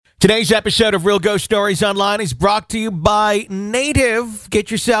Today's episode of Real Ghost Stories Online is brought to you by Native. Get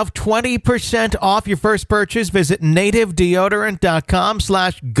yourself 20% off your first purchase. Visit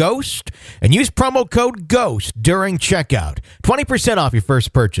nativedeodorant.com/ghost and use promo code GHOST during checkout. 20% off your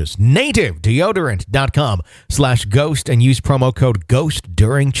first purchase. nativedeodorant.com/ghost and use promo code GHOST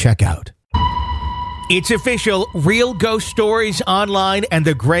during checkout. It's official. Real Ghost Stories Online and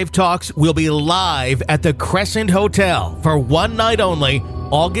the Grave Talks will be live at the Crescent Hotel for one night only,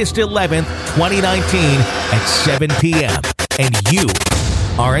 August 11th, 2019 at 7 p.m. And you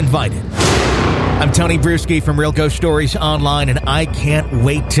are invited. I'm Tony Bruschi from Real Ghost Stories Online, and I can't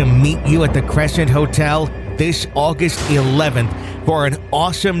wait to meet you at the Crescent Hotel this August 11th for an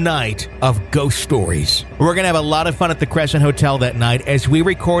awesome night of ghost stories. We're going to have a lot of fun at the Crescent Hotel that night as we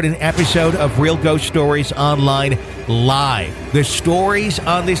record an episode of Real Ghost Stories Online live. The stories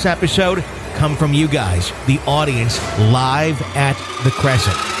on this episode come from you guys, the audience, live at the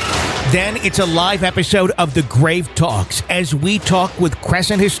Crescent. Then it's a live episode of The Grave Talks as we talk with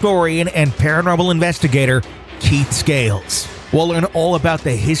Crescent historian and paranormal investigator Keith Scales. We'll learn all about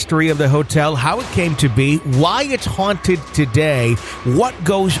the history of the hotel, how it came to be, why it's haunted today, what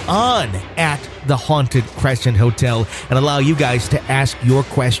goes on at the haunted Crescent Hotel, and allow you guys to ask your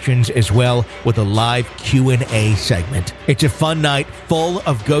questions as well with a live Q&A segment. It's a fun night full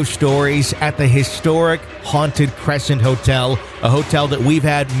of ghost stories at the historic haunted Crescent Hotel, a hotel that we've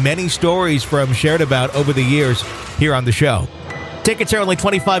had many stories from shared about over the years here on the show. Tickets are only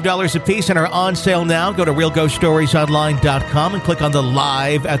 $25 a piece and are on sale now. Go to realghoststoriesonline.com and click on the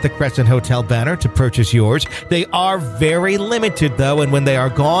Live at the Crescent Hotel banner to purchase yours. They are very limited, though, and when they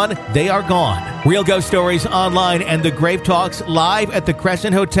are gone, they are gone. Real Ghost Stories Online and the Grave Talks live at the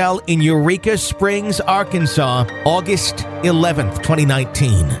Crescent Hotel in Eureka Springs, Arkansas, August 11th,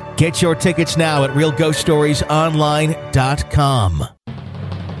 2019. Get your tickets now at realghoststoriesonline.com.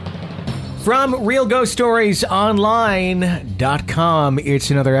 From realghoststoriesonline.com,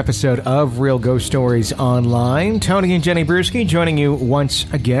 it's another episode of Real Ghost Stories Online. Tony and Jenny Bruschi joining you once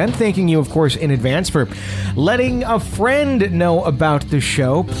again. Thanking you, of course, in advance for letting a friend know about the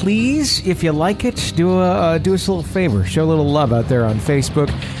show. Please, if you like it, do us a little favor. Show a little love out there on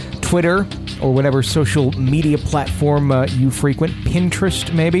Facebook, Twitter, or whatever social media platform you frequent.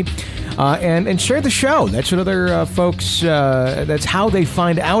 Pinterest, maybe. And share the show. That's what other folks, that's how they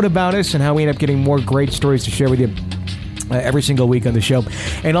find out about us and how we end up getting more great stories to share with you every single week on the show.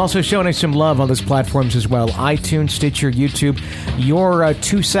 And also showing us some love on those platforms as well. iTunes, Stitcher, YouTube. Your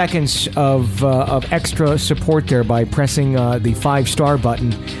 2 seconds of extra support there by pressing the 5-star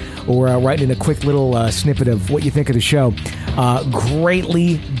button or writing a quick little snippet of what you think of the show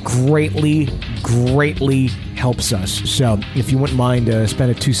greatly helps us. So if you wouldn't mind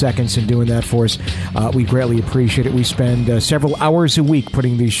spending 2 seconds in doing that for us, we greatly appreciate it. We spend several hours a week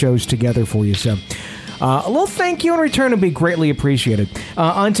putting these shows together for you. So a little thank you in return would be greatly appreciated.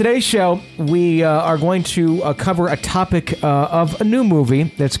 On today's show, we are going to cover a topic of a new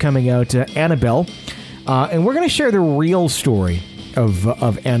movie that's coming out, Annabelle. And we're going to share the real story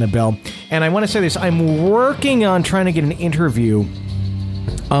of Annabelle. And I want to say this, I'm working on trying to get an interview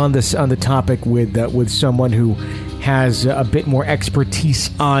on the topic with someone who has a bit more expertise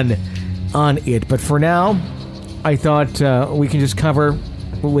on it. But for now, I thought we can just cover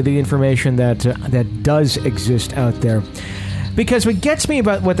with the information that does exist out there. Because what gets me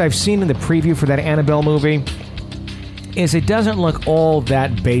about what I've seen in the preview for that Annabelle movie is it doesn't look all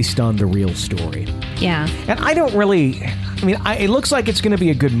that based on the real story. Yeah. And I don't really... I mean, it looks like it's going to be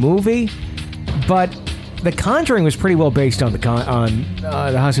a good movie, but The Conjuring was pretty well based on the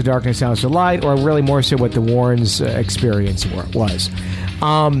House of Darkness, House of Light, or really more so what the Warrens' experience was.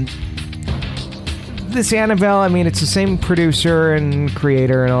 This Annabelle, I mean, it's the same producer and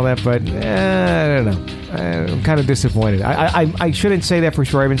creator and all that, but I don't know. I'm kind of disappointed. I shouldn't say that for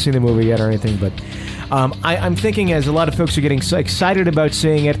sure. I haven't seen the movie yet or anything, but I'm thinking as a lot of folks are getting so excited about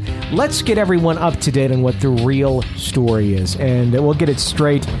seeing it, let's get everyone up to date on what the real story is. And we'll get it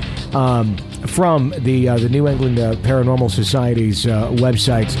straight from the New England Paranormal Society's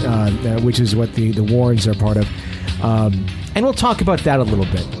website, which is what the Warrens are part of. And we'll talk about that a little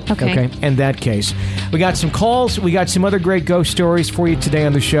bit. Okay. In that case, we got some calls. We got some other great ghost stories for you today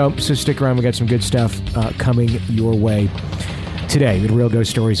on the show. So stick around. We got some good stuff coming your way today with Real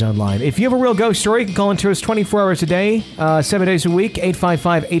Ghost Stories Online. If you have a real ghost story, you can call into us 24 hours a day, 7 days a week,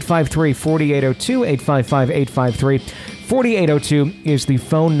 855-853-4802, 855-853-4802 is the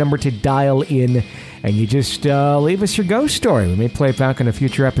phone number to dial in, and you just leave us your ghost story. We may play it back in a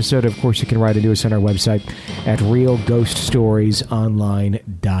future episode. Of course, you can write into us on our website at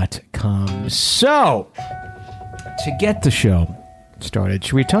realghoststoriesonline.com. So, to get the show started,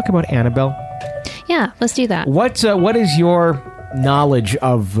 should we talk about Annabelle? Yeah, let's do that. What is your knowledge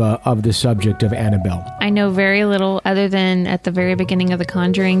of the subject of Annabelle? I know very little other than at the very beginning of The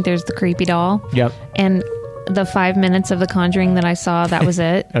Conjuring, there's the creepy doll. Yep. And the 5 minutes of The Conjuring that I saw, that was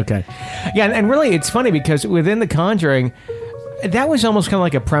it. Okay. Yeah, and really it's funny because within The Conjuring, that was almost kind of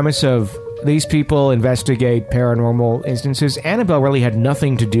like a premise of these people investigate paranormal instances. Annabelle really had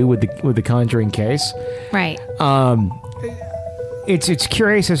nothing to do with the Conjuring case. Right. It's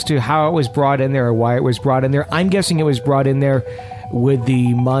curious as to how it was brought in there or why it was brought in there. I'm guessing it was brought in there with the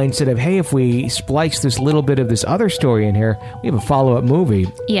mindset of, hey, if we splice this little bit of this other story in here, we have a follow-up movie.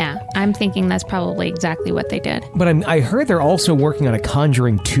 Yeah, I'm thinking that's probably exactly what they did. But I heard they're also working on a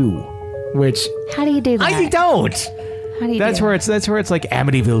Conjuring 2, which... How do you do that? I don't! How do you that's do where that? That's where it's like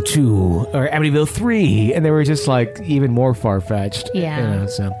Amityville 2 or Amityville 3, and they were just like even more far-fetched. Yeah.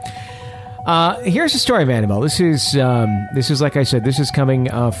 So... here's the story of Annabelle. This is like I said, this is coming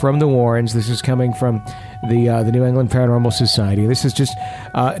from the Warrens. This is coming from the New England Paranormal Society. This is just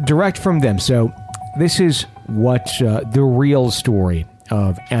direct from them. So this is what the real story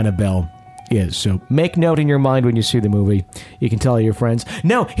of Annabelle is. So make note in your mind when you see the movie. You can tell your friends,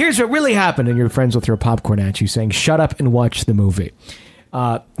 no, here's what really happened, and your friends will throw popcorn at you saying, shut up and watch the movie.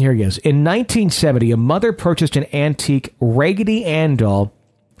 Here he is. In 1970, a mother purchased an antique Raggedy Ann doll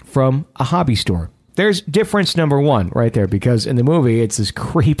from a hobby store. There's difference number one right there, because in the movie, it's this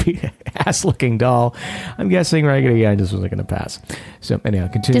creepy ass-looking doll. I'm guessing Raggedy Ann just wasn't going to pass. So anyhow,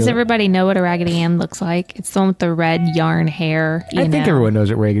 continue. Does everybody know what a Raggedy Ann looks like? It's the one with the red yarn hair. I think everyone knows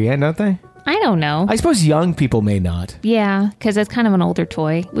what Raggedy Ann, don't they? I don't know. I suppose young people may not. Yeah, because it's kind of an older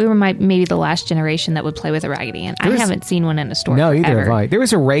toy. We were maybe the last generation that would play with a Raggedy Ann. I haven't seen one in a store. No, either ever. have I. There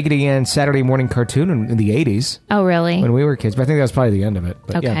was a Raggedy Ann Saturday morning cartoon in the 80s. Oh, really? When we were kids, but I think that was probably the end of it.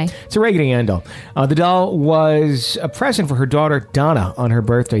 But okay. Yeah, it's a Raggedy Ann doll. The doll was a present for her daughter, Donna, on her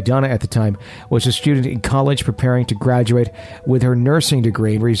birthday. Donna, at the time, was a student in college preparing to graduate with her nursing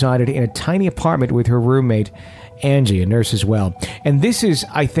degree and resided in a tiny apartment with her roommate, Angie, a nurse as well. And this is,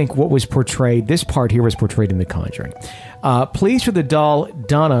 I think, what was portrayed, this part here was portrayed in The Conjuring. Pleased with the doll,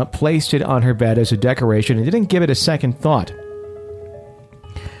 Donna placed it on her bed as a decoration and didn't give it a second thought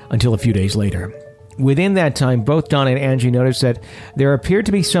until a few days later. Within that time, both Donna and Angie noticed that there appeared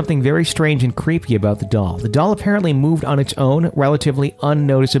to be something very strange and creepy about the doll. The doll apparently moved on its own, relatively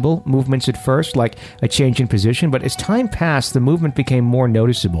unnoticeable movements at first, like a change in position, but as time passed, the movement became more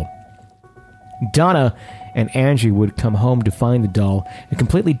noticeable. Donna and Angie would come home to find the doll in a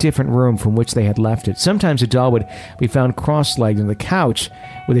completely different room from which they had left it. Sometimes the doll would be found cross-legged on the couch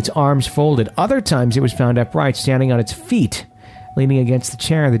with its arms folded. Other times it was found upright, standing on its feet, leaning against the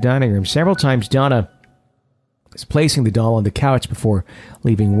chair in the dining room. Several times Donna was placing the doll on the couch before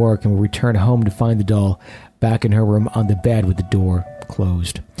leaving work and would return home to find the doll back in her room on the bed with the door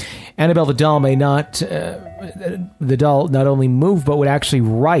closed. Annabelle the doll the doll not only moved but would actually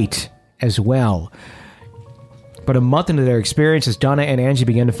write as well. But a month into their experiences, Donna and Angie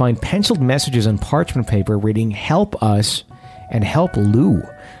began to find penciled messages on parchment paper reading, "Help us" and "Help Lou."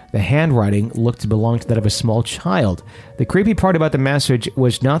 The handwriting looked to belong to that of a small child. The creepy part about the message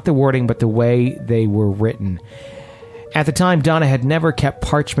was not the wording, but the way they were written. At the time, Donna had never kept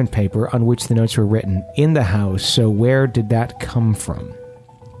parchment paper on which the notes were written in the house, so where did that come from?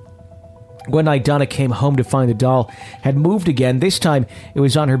 One night, Donna came home to find the doll had moved again. This time, it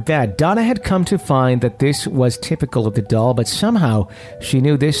was on her bed. Donna had come to find that this was typical of the doll, but somehow she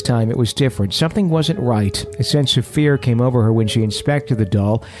knew this time it was different. Something wasn't right. A sense of fear came over her when she inspected the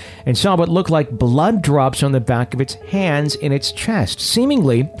doll and saw what looked like blood drops on the back of its hands in its chest.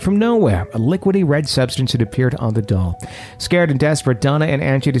 Seemingly from nowhere, a liquidy red substance had appeared on the doll. Scared and desperate, Donna and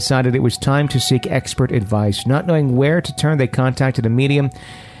Angie decided it was time to seek expert advice. Not knowing where to turn, they contacted a medium,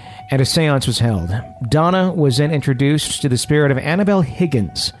 and a seance was held. Donna was then introduced to the spirit of Annabelle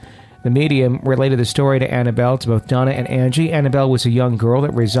Higgins. The medium related the story to Annabelle to both Donna and Angie. Annabelle was a young girl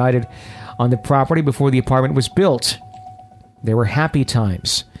that resided on the property before the apartment was built. There were happy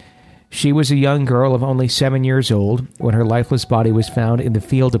times. She was a young girl of only 7 years old when her lifeless body was found in the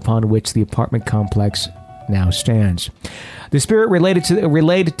field upon which the apartment complex now stands. The spirit related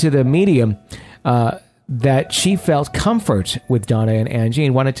to the medium that she felt comfort with Donna and Angie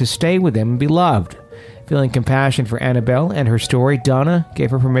and wanted to stay with them and be loved. Feeling compassion for Annabelle and her story, Donna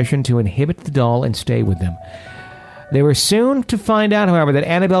gave her permission to inhabit the doll and stay with them. They were soon to find out, however, that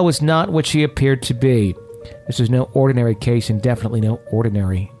Annabelle was not what she appeared to be. This was no ordinary case and definitely no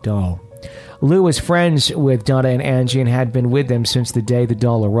ordinary doll. Lou was friends with Donna and Angie and had been with them since the day the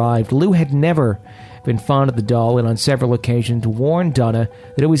doll arrived. Lou had never been fond of the doll and on several occasions warned Donna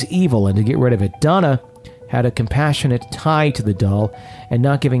that it was evil and to get rid of it. Donna had a compassionate tie to the doll, and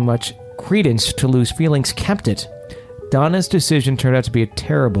not giving much credence to Lou's feelings, kept it. Donna's decision turned out to be a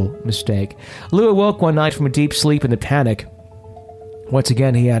terrible mistake. Lou awoke one night from a deep sleep in a panic. Once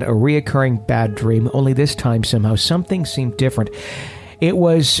again, he had a reoccurring bad dream, only this time somehow something seemed different. It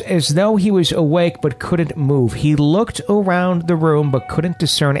was as though he was awake but couldn't move. He looked around the room but couldn't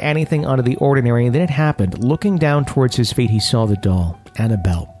discern anything out of the ordinary, and then it happened. Looking down towards his feet, he saw the doll,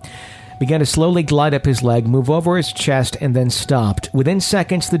 Annabelle. Began to slowly glide up his leg, move over his chest, and then stopped. Within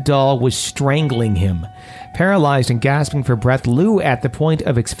seconds, the doll was strangling him. Paralyzed and gasping for breath, Lou, at the point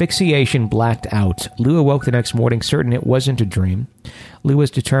of asphyxiation, blacked out. Lou awoke the next morning, certain it wasn't a dream. Lou was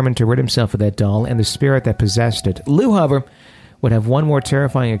determined to rid himself of that doll and the spirit that possessed it. Lou, however, would have one more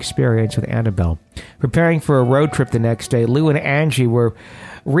terrifying experience with Annabelle. Preparing for a road trip the next day, Lou and Angie were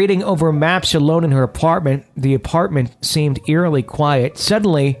reading over maps alone in her apartment. The apartment seemed eerily quiet.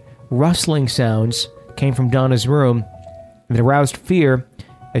 Suddenly, rustling sounds came from Donna's room and aroused fear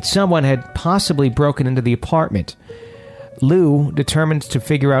that someone had possibly broken into the apartment. Lou, determined to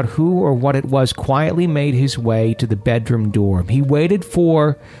figure out who or what it was, quietly made his way to the bedroom door. He waited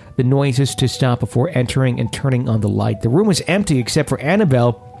for the noises to stop before entering and turning on the light. The room was empty except for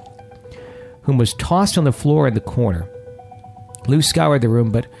Annabelle, whom was tossed on the floor in the corner. Lou scoured the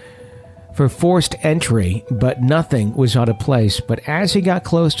room for forced entry, but nothing was out of place. But as he got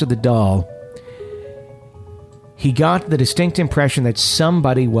close to the doll, he got the distinct impression that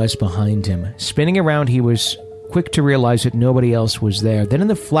somebody was behind him. Spinning around, he was quick to realize that nobody else was there. Then in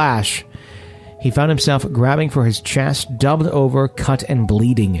the flash, he found himself grabbing for his chest, doubled over, cut and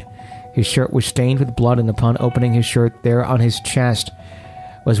bleeding. His shirt was stained with blood, and upon opening his shirt, there on his chest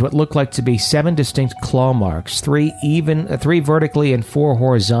was what looked like to be 7 distinct claw marks, 3 vertically and 4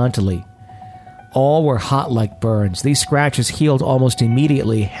 horizontally. All were hot like burns. These scratches healed almost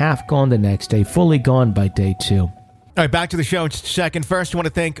immediately, half gone the next day, fully gone by day 2. All right, back to the show in just a second. First, I want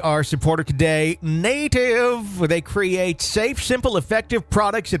to thank our supporter today, Native. They create safe, simple, effective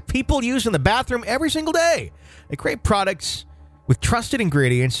products that people use in the bathroom every single day. They create products with trusted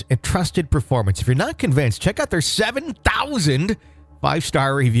ingredients and trusted performance. If you're not convinced, check out their 7,000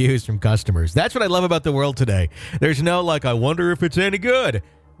 5-star reviews from customers. That's what I love about the world today. There's no, I wonder if it's any good.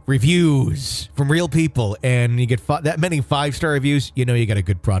 Reviews from real people, and you get that many 5-star reviews, you know you got a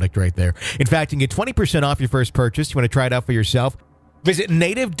good product right there. In fact, you can get 20% off your first purchase. You want to try it out for yourself? Visit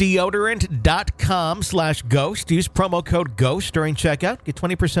nativedeodorant.com/ghost. Use promo code GHOST during checkout. Get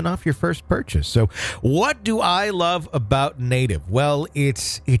 20% off your first purchase. So what do I love about Native? Well,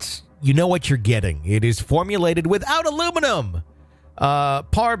 it's you know what you're getting. It is formulated without aluminum,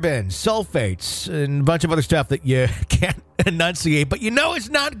 parabens, sulfates, and a bunch of other stuff that you can't enunciate, but you know it's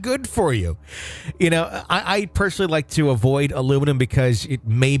not good for you. You know, I personally like to avoid aluminum because it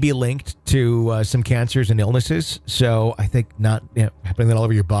may be linked to some cancers and illnesses. So I think not happening that all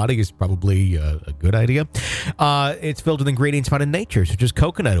over your body is probably a good idea. It's filled with ingredients found in nature, such as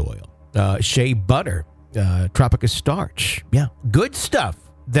coconut oil, shea butter, tropica starch. Yeah, good stuff.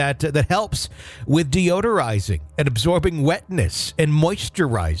 That helps with deodorizing and absorbing wetness and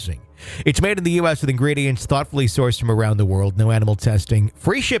moisturizing. It's made in the U.S. with ingredients thoughtfully sourced from around the world. No animal testing,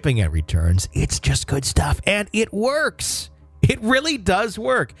 free shipping and returns. It's just good stuff, and it works. It really does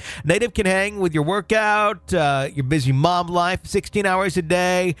work. Native can hang with your workout, your busy mom life, 16 hours a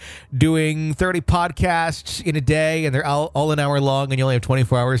day, doing 30 podcasts in a day, and they're all an hour long, and you only have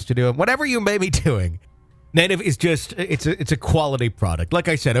 24 hours to do them. Whatever you may be doing. Native is just, it's a quality product. Like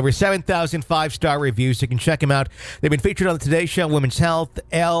I said, over 7,000 5-star reviews. You can check them out. They've been featured on the Today Show, Women's Health,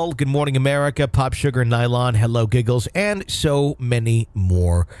 Elle, Good Morning America, Pop Sugar, Nylon, Hello Giggles, and so many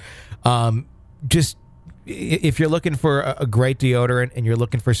more. Just, if you're looking for a great deodorant and you're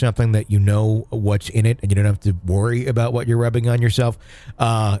looking for something that you know what's in it and you don't have to worry about what you're rubbing on yourself,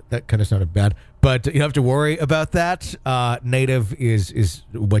 that kind of sounded bad, but you don't have to worry about that. Native is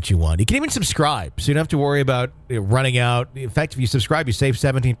what you want. You can even subscribe, so you don't have to worry about running out. In fact, if you subscribe, you save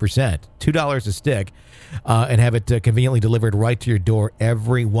 17%, $2 a stick, and have it conveniently delivered right to your door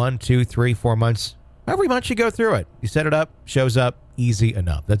every 1, 2, 3, 4 months. Every month you go through it. You set it up, shows up, easy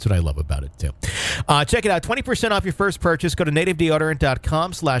enough. That's what I love about it, too. Check it out. 20% off your first purchase. Go to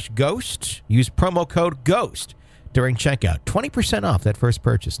nativedeodorant.com/ghost. Use promo code GHOST during checkout. 20% off that first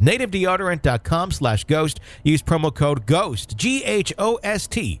purchase. nativedeodorant.com/ghost. Use promo code GHOST,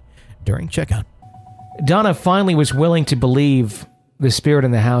 GHOST, during checkout. Donna finally was willing to believe the spirit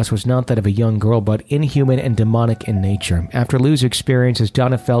in the house was not that of a young girl, but inhuman and demonic in nature. After Lou's experiences,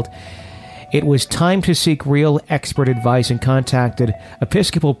 Donna felt It was time to seek real expert advice and contacted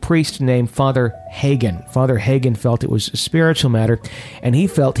Episcopal priest named Father Hagen. Father Hagen felt it was a spiritual matter, and he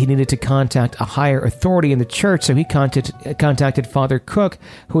felt he needed to contact a higher authority in the church, so he contacted Father Cook,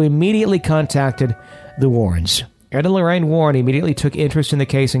 who immediately contacted the Warrens. Ed and Lorraine Warren immediately took interest in the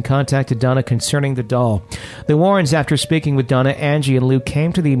case and contacted Donna concerning the doll. The Warrens, after speaking with Donna, Angie, and Lou,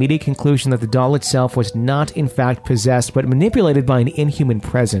 came to the immediate conclusion that the doll itself was not in fact possessed, but manipulated by an inhuman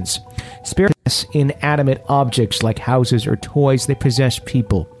presence. Spirits inanimate objects like houses or toys, they possess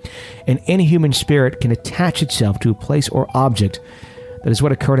people. An inhuman spirit can attach itself to a place or object. That is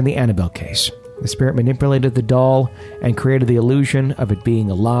what occurred in the Annabelle case. The spirit manipulated the doll and created the illusion of it being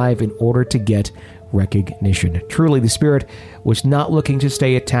alive in order to get recognition. Truly, the spirit was not looking to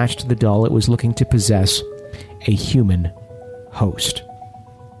stay attached to the doll. It was looking to possess a human host.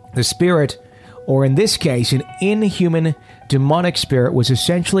 The spirit, or in this case, an inhuman demonic spirit, was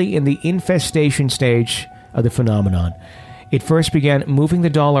essentially in the infestation stage of the phenomenon. It first began moving the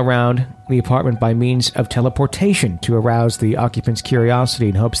doll around the apartment by means of teleportation to arouse the occupants' curiosity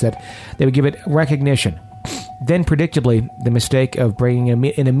in hopes that they would give it recognition. Then, predictably, the mistake of bringing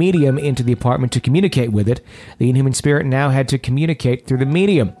in a medium into the apartment to communicate with it, the inhuman spirit now had to communicate through the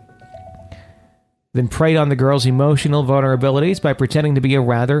medium. Then preyed on the girl's emotional vulnerabilities by pretending to be a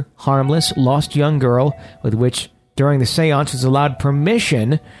rather harmless, lost young girl with which, during the seance, was allowed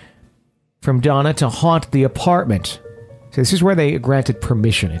permission from Donna to haunt the apartment. So this is where they granted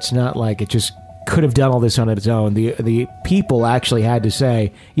permission. It's not like it just could have done all this on its own. The people actually had to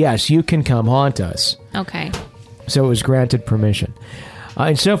say, yes, you can come haunt us. Okay. So it was granted permission.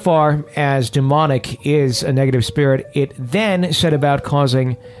 Insofar as demonic is a negative spirit, it then set about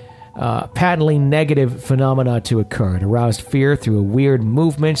causing patently negative phenomena to occur. It aroused fear through weird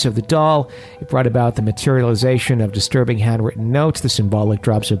movements of the doll. It brought about the materialization of disturbing handwritten notes, the symbolic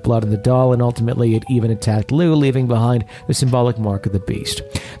drops of blood on the doll, and ultimately it even attacked Lou, leaving behind the symbolic mark of the beast.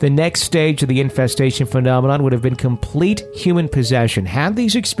 The next stage of the infestation phenomenon would have been complete human possession. Had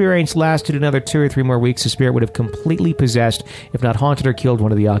these experiences lasted another 2 or 3 more weeks, the spirit would have completely possessed, if not haunted or killed,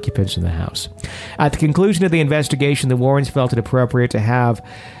 one of the occupants in the house. At the conclusion of the investigation, the Warrens felt it appropriate to have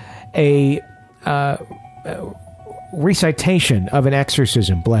a recitation of an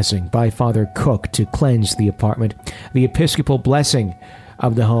exorcism blessing by Father Cook to cleanse the apartment. The Episcopal blessing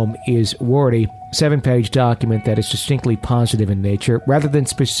of the home is wordy, 7-page document that is distinctly positive in nature. Rather than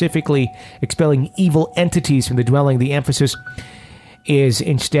specifically expelling evil entities from the dwelling, the emphasis is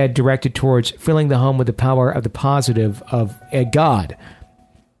instead directed towards filling the home with the power of the positive of a God.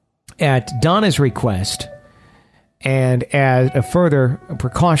 At Donna's request, and as a further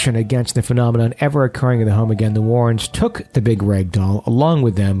precaution against the phenomenon ever occurring in the home again, the Warrens took the big rag doll along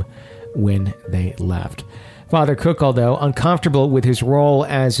with them when they left. Father Cook, although uncomfortable with his role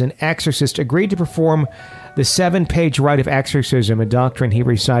as an exorcist, agreed to perform the 7-page rite of exorcism, a doctrine he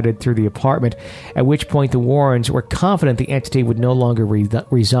recited through the apartment, at which point the Warrens were confident the entity would no longer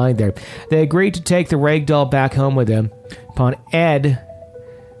reside there. They agreed to take the rag doll back home with them. Upon Ed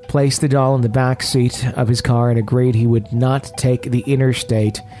placed the doll in the back seat of his car and agreed he would not take the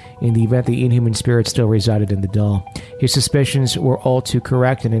interstate in the event the inhuman spirit still resided in the doll. His suspicions were all too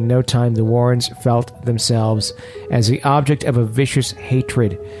correct, and in no time the Warrens felt themselves as the object of a vicious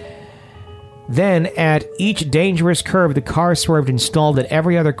hatred. Then, at each dangerous curve, the car swerved and stalled at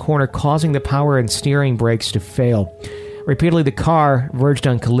every other corner, causing the power and steering brakes to fail. Repeatedly, the car verged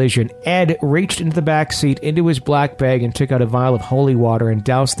on collision. Ed reached into the back seat, into his black bag, and took out a vial of holy water and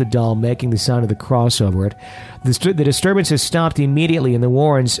doused the doll, making the sign of the cross over it. The disturbances stopped immediately, and the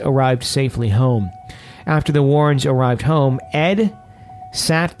Warrens arrived safely home. After the Warrens arrived home, Ed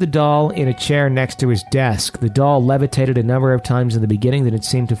sat the doll in a chair next to his desk. The doll levitated a number of times in the beginning, then it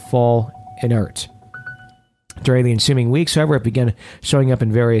seemed to fall inert. During the ensuing weeks, however, it began showing up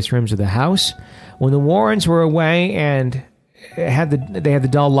in various rooms of the house. When the Warrens were away and they had the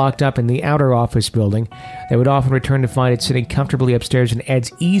doll locked up in the outer office building, they would often return to find it sitting comfortably upstairs in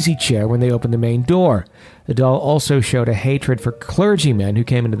Ed's easy chair when they opened the main door. The doll also showed a hatred for clergymen who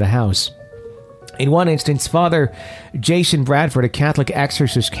came into the house. In one instance, Father Jason Bradford, a Catholic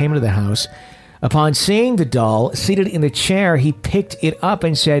exorcist, came into the house. Upon seeing the doll seated in the chair, he picked it up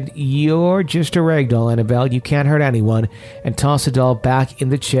and said, "You're just a rag doll, Annabelle. You can't hurt anyone," and tossed the doll back in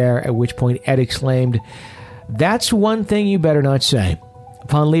the chair, at which point Ed exclaimed, "That's one thing you better not say."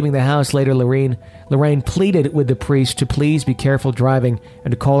 Upon leaving the house later, Lorraine pleaded with the priest to please be careful driving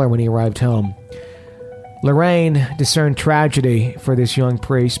and to call her when he arrived home. Lorraine discerned tragedy for this young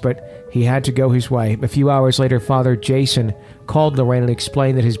priest, but he had to go his way. A few hours later, Father Jason called Lorraine and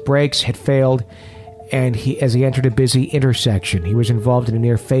explained that his brakes had failed and as he entered a busy intersection, he was involved in a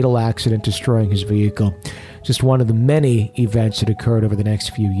near-fatal accident, destroying his vehicle. Just one of the many events that occurred over the next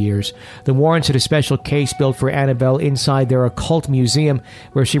few years. The Warrens had a special case built for Annabelle inside their occult museum,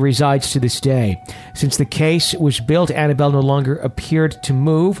 where she resides to this day. Since the case was built, Annabelle no longer appeared to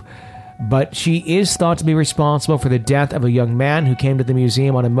move, but she is thought to be responsible for the death of a young man who came to the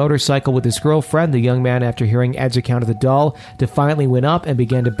museum on a motorcycle with his girlfriend. The young man, after hearing Ed's account of the doll, defiantly went up and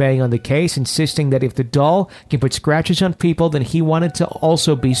began to bang on the case, insisting that if the doll can put scratches on people, then he wanted to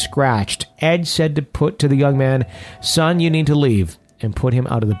also be scratched. Ed said to the young man, "Son, you need to leave," and put him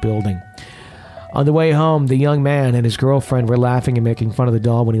out of the building. On the way home, the young man and his girlfriend were laughing and making fun of the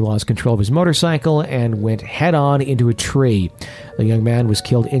doll when he lost control of his motorcycle and went head-on into a tree. The young man was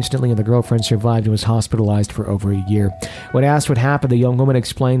killed instantly, and the girlfriend survived and was hospitalized for over a year. When asked what happened, the young woman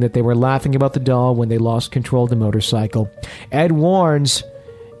explained that they were laughing about the doll when they lost control of the motorcycle. Ed warns,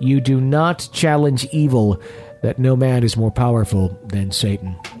 "You do not challenge evil, that no man is more powerful than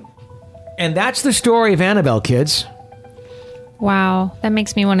Satan." And that's the story of Annabelle, kids. Wow, that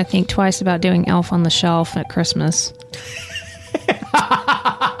makes me want to think twice about doing Elf on the Shelf at Christmas.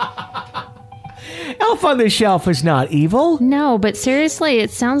 Elf on the Shelf is not evil. No, but seriously, it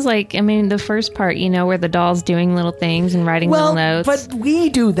sounds like, the first part, where the doll's doing little things and writing little notes. But we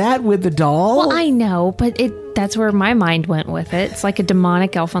do that with the doll. Well, I know, but that's where my mind went with it. It's like a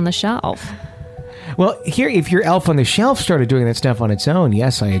demonic Elf on the Shelf. Well, here, if your Elf on the Shelf started doing that stuff on its own,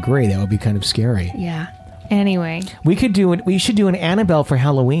 yes, I agree. That would be kind of scary. Yeah. Anyway. We should do an Annabelle for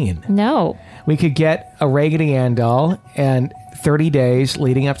Halloween. No. We could get a Raggedy Ann doll, and 30 days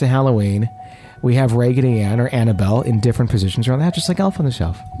leading up to Halloween, we have Raggedy Ann or Annabelle in different positions around the house, just like Elf on the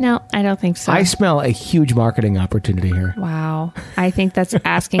Shelf. No, I don't think so. I smell a huge marketing opportunity here. Wow. I think that's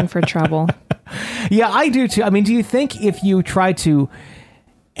asking for trouble. Yeah, I do too. Do you think if you try to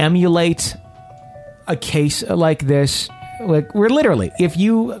emulate a case like this, if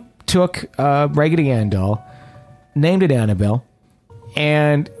you took a Raggedy Ann doll, named it Annabelle,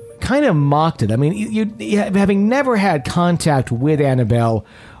 and kind of mocked it. You having never had contact with Annabelle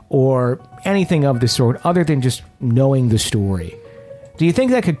or anything of the sort other than just knowing the story. Do you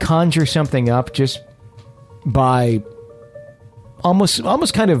think that could conjure something up just by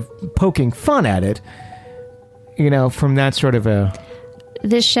almost kind of poking fun at it, from that sort of a...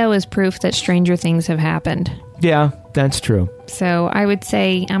 This show is proof that stranger things have happened. Yeah, that's true. So I would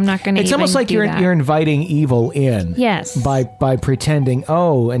say I'm not going to. It's almost like you're inviting evil in. Yes. By pretending,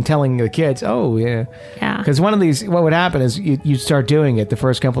 and telling the kids, yeah. Yeah. Because one of these, what would happen is you'd start doing it the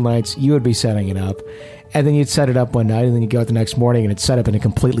first couple nights. You would be setting it up, and then you'd set it up one night, and then you'd go out the next morning, and it's set up in a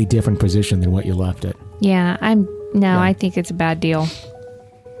completely different position than what you left it. Yeah, I think it's a bad deal.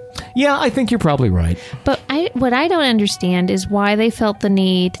 Yeah, I think you're probably right. But what I don't understand is why they felt the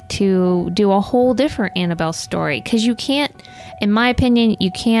need to do a whole different Annabelle story. Because you can't, in my opinion,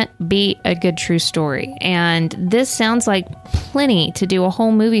 you can't beat a good true story. And this sounds like plenty to do a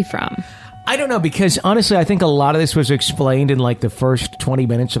whole movie from. I don't know, because honestly, I think a lot of this was explained in the first 20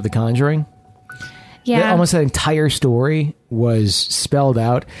 minutes of The Conjuring. Yeah. Almost that entire story was spelled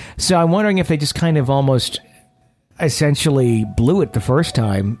out. So I'm wondering if they just kind of almost... essentially blew it the first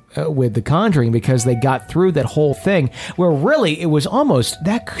time with The Conjuring, because they got through that whole thing where really it was almost,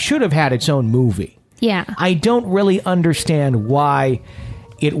 that should have had its own movie. Yeah. I don't really understand why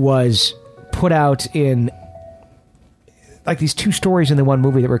it was put out in these two stories in the one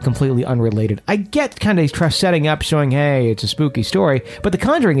movie that were completely unrelated. I get kind of setting up, showing, hey, it's a spooky story, but The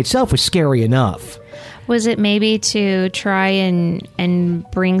Conjuring itself was scary enough. Was it maybe to try and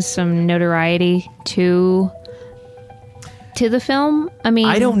bring some notoriety to the film?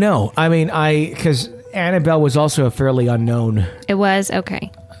 I don't know. Because Annabelle was also a fairly unknown... It was?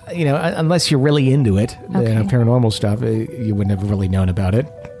 Okay. Unless you're really into it, okay. Paranormal stuff, you would never really known about it.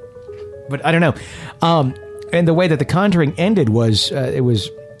 But I don't know. And the way that The Conjuring ended was,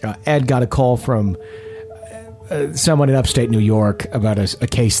 Ed got a call from someone in upstate New York about a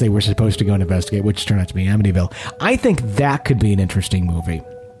case they were supposed to go and investigate, which turned out to be Amityville. I think that could be an interesting movie.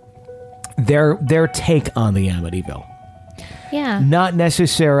 Their take on the Amityville. Yeah. Not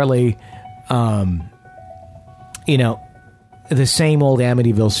necessarily, the same old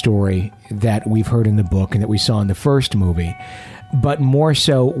Amityville story that we've heard in the book and that we saw in the first movie, but more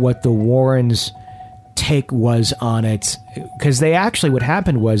so what the Warrens' take was on it. Because what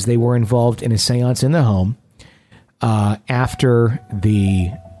happened was they were involved in a seance in the home after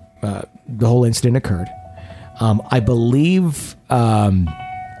the whole incident occurred. I believe,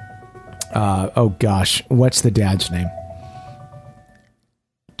 what's the dad's name?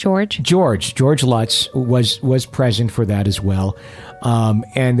 George Lutz was present for that as well.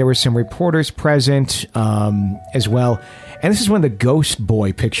 And there were some reporters present as well. And this is when the Ghost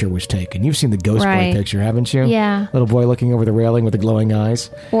Boy picture was taken. You've seen the Ghost Boy picture, haven't you? Yeah. Little boy looking over the railing with the glowing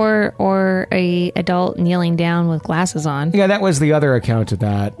eyes. Or a adult kneeling down with glasses on. Yeah, that was the other account of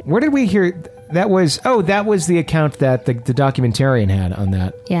that. Where did we hear... That was the account that the documentarian had on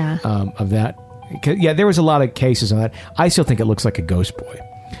that. Yeah. Of that. Yeah, there was a lot of cases on that. I still think it looks like a ghost boy.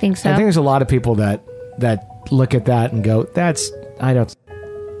 Think so? I think there's a lot of people that look at that and go,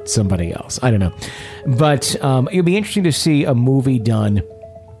 somebody else. I don't know. But it'd be interesting to see a movie done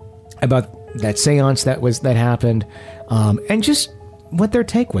about that seance that happened, and just what their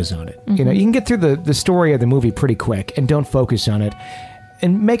take was on it. Mm-hmm. You can get through the story of the movie pretty quick and don't focus on it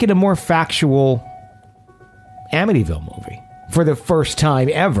and make it a more factual Amityville movie. For the first time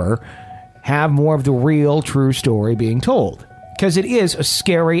ever, have more of the real, true story being told. Because it is a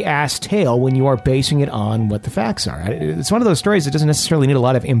scary-ass tale when you are basing it on what the facts are. It's one of those stories that doesn't necessarily need a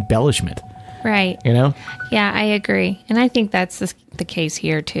lot of embellishment. Right. Yeah, I agree. And I think that's the case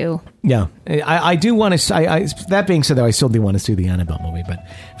here, too. Yeah. I do want to... that being said, though, I still do want to see the Annabelle movie. But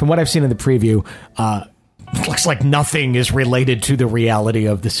from what I've seen in the preview, it looks like nothing is related to the reality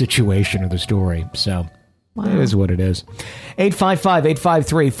of the situation or the story. So... Wow. It is what it is.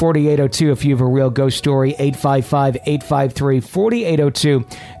 855-853-4802 if you have a real ghost story.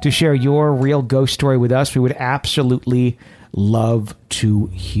 855-853-4802 to share your real ghost story with us. We would absolutely love to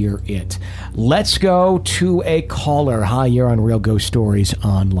hear it. Let's go to a caller. Hi, you're on Real Ghost Stories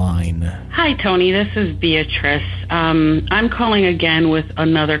Online. Hi, Tony. This is Beatrice. I'm calling again with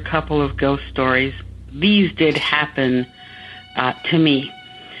another couple of ghost stories. These did happen to me.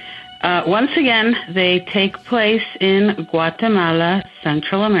 Once again, they take place in Guatemala,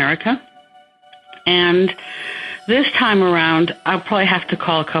 Central America. And this time around, I'll probably have to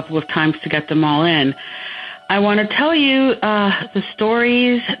call a couple of times to get them all in. I want to tell you the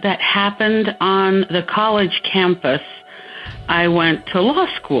stories that happened on the college campus I went to law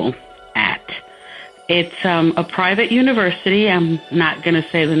school at. It's a private university. I'm not going to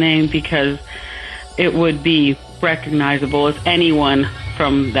say the name because it would be recognizable if anyone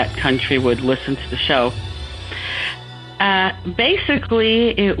from that country would listen to the show.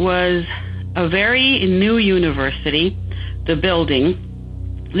 Basically, it was a very new university, the building.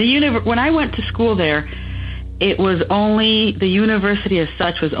 When I went to school there, the university as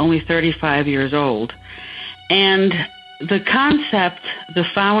such was only 35 years old. And the concept the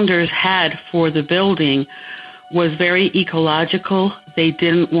founders had for the building was very ecological. They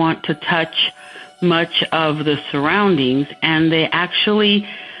didn't want to touch much of the surroundings, and they actually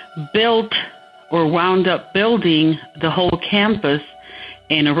built or wound up building the whole campus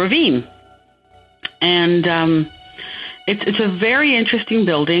in a ravine. And it's a very interesting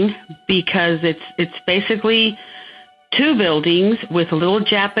building because it's basically two buildings with a little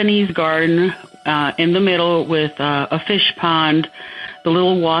Japanese garden in the middle with a fish pond, the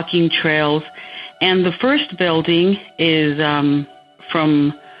little walking trails. And the first building is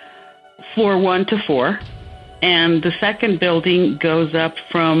from floor 1 to 4, and the second building goes up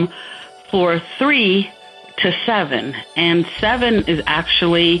from floor 3 to 7, and 7 is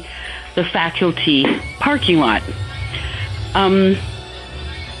actually the faculty parking lot. I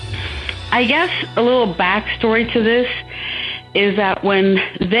guess a little backstory to this is that when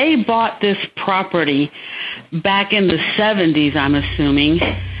they bought this property back in the 70s, I'm assuming,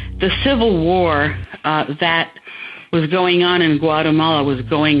 the Civil War that was going on in Guatemala was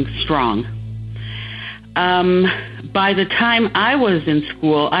going strong. By the time I was in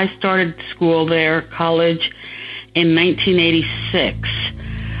school, I started school there, college, in 1986.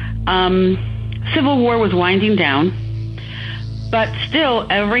 Civil War was winding down, but still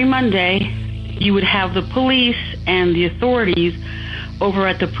every Monday you would have the police and the authorities over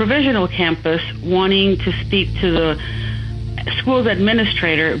at the provisional campus wanting to speak to the school's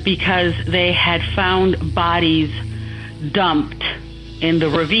administrator because they had found bodies dumped in the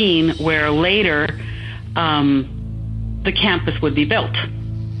ravine where later the campus would be built.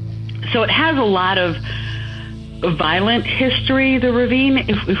 So it has a lot of violent history, the ravine,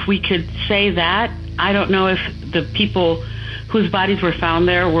 if we could say that. I don't know if the people whose bodies were found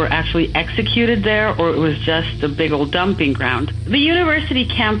there were actually executed there or it was just a big old dumping ground. The university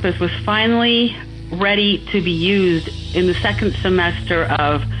campus was finally ready to be used in the second semester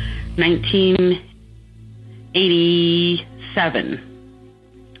of 1987.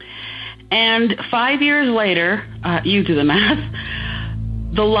 And 5 years later, you do the math,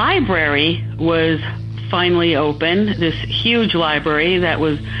 the library was finally open, this huge library that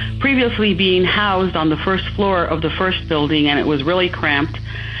was previously being housed on the first floor of the first building, and it was really cramped.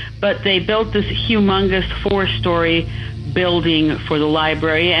 But they built this humongous 4-story building for the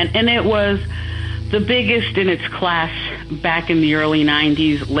library, and it was the biggest in its class back in the early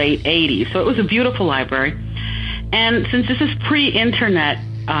 90s, late 80s. So it was a beautiful library. And since this is pre-internet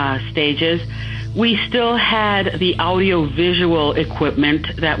stages, we still had the audio-visual equipment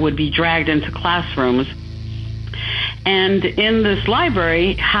that would be dragged into classrooms. And in this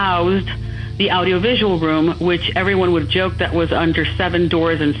library housed the audiovisual room, which everyone would joke that was under 7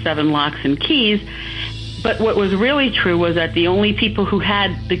 doors and 7 locks and keys. But what was really true was that the only people who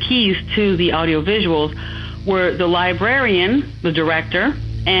had the keys to the audiovisuals were the librarian, the director,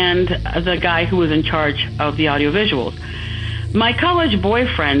 and the guy who was in charge of the audiovisuals. My college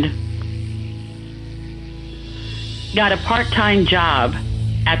boyfriend got a part-time job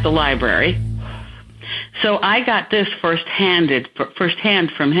at the library, so I got this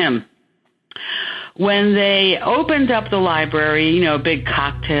firsthand from him. When they opened up the library, big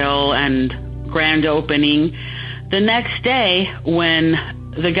cocktail and grand opening, the next day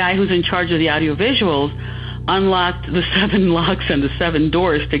when the guy who's in charge of the audiovisuals unlocked the 7 locks and the 7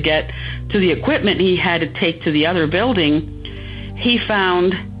 doors to get to the equipment he had to take to the other building, he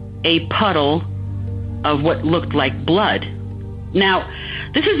found a puddle of what looked like blood. Now,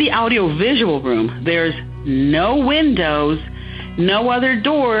 this is the audiovisual room. There's no windows, no other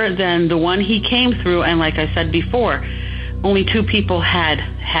door than the one he came through, and like I said before, only 2 people had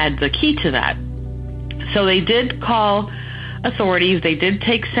the key to that. So they did call authorities, they did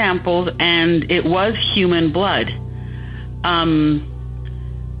take samples, and it was human blood.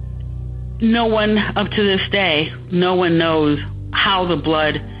 No one, up to this day, no one knows how the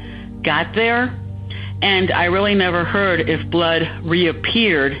blood got there, and I really never heard if blood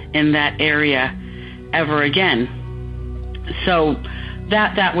reappeared in that area ever again. So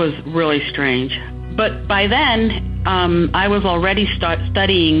that was really strange. But by then, I was already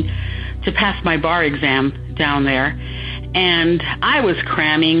studying to pass my bar exam down there, and I was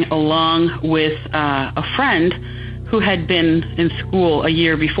cramming along with a friend who had been in school a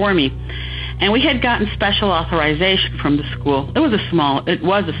year before me. And we had gotten special authorization from the school. It was a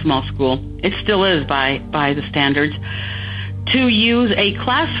small school. It still is by the standards, to use a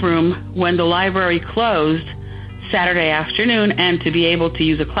classroom when the library closed Saturday afternoon, and to be able to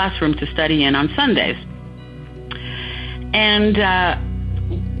use a classroom to study in on Sundays. And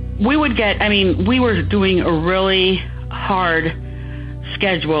we were doing a really hard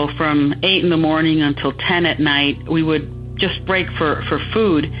schedule from 8 in the morning until 10 at night. We would just break for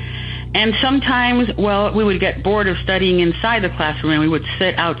food. And sometimes, we would get bored of studying inside the classroom, and we would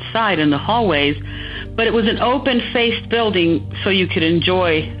sit outside in the hallways. But it was an open-faced building, so you could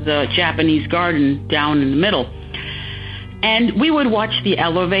enjoy the Japanese garden down in the middle. And we would watch the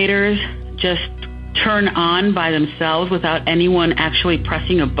elevators just turn on by themselves without anyone actually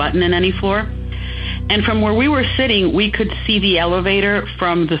pressing a button in any floor. And from where we were sitting, we could see the elevator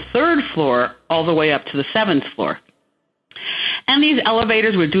from the 3rd floor all the way up to the 7th floor. And these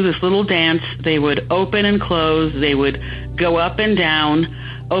elevators would do this little dance. They would open and close. They would go up and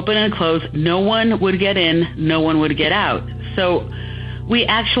down, open and close. No one would get in. No one would get out. So we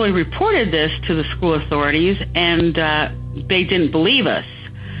actually reported this to the school authorities, and they didn't believe us.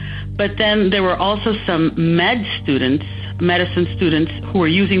 But then there were also some medicine students who were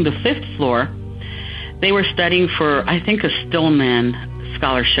using the 5th floor. They were studying for, I think, a Stillman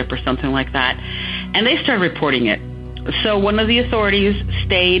scholarship or something like that. And they started reporting it. So one of the authorities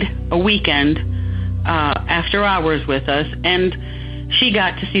stayed a weekend after hours with us, and she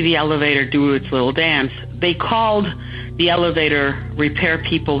got to see the elevator do its little dance. They called the elevator repair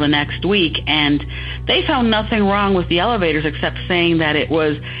people the next week, and they found nothing wrong with the elevators except saying that it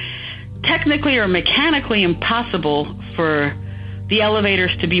was technically or mechanically impossible for the elevators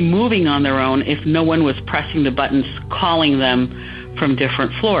to be moving on their own if no one was pressing the buttons calling them from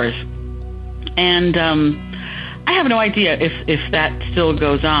different floors. And I have no idea if that still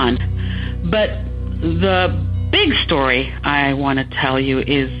goes on. But the big story I want to tell you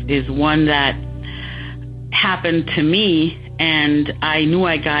is one that happened to me, and I knew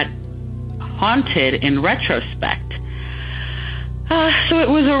I got haunted in retrospect. So it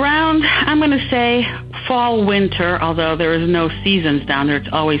was around, I'm going to say, fall, winter, although there is no seasons down there. It's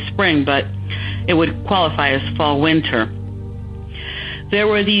always spring, but it would qualify as fall, winter. There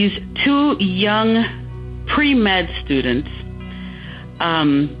were these 2 young pre-med students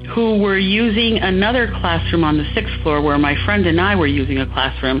who were using another classroom on the 6th floor where my friend and I were using a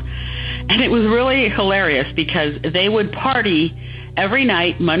classroom. And it was really hilarious because they would party every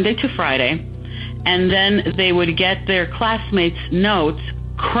night, Monday to Friday, and then they would get their classmates' notes,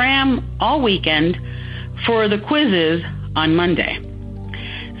 cram all weekend for the quizzes on Monday.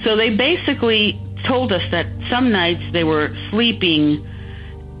 So they basically told us that some nights they were sleeping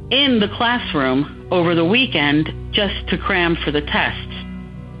in the classroom over the weekend just to cram for the tests.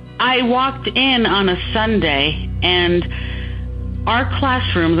 I walked in on a Sunday, and our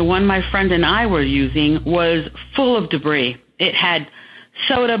classroom, the one my friend and I were using, was full of debris. It had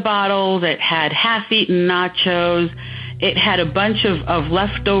soda bottles, it had half-eaten nachos, it had a bunch of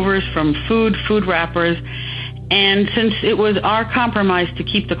leftovers from food wrappers, and since it was our compromise to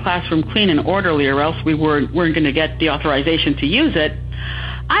keep the classroom clean and orderly, or else we weren't going to get the authorization to use it,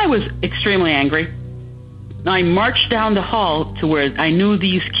 I was extremely angry. I marched down the hall to where I knew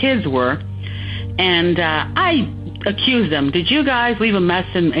these kids were, and I accused them, did you guys leave a mess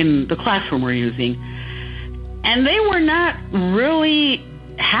in the classroom we're using? And they were not really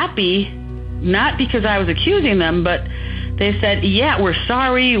happy, not because I was accusing them, but they said, yeah, we're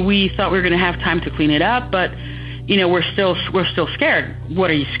sorry, we thought we were going to have time to clean it up, but we're still scared. What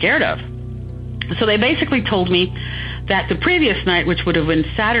are you scared of? So they basically told me that the previous night, which would have been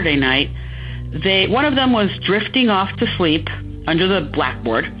Saturday night, one of them was drifting off to sleep under the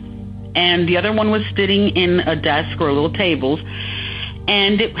blackboard, and the other one was sitting in a desk or little tables,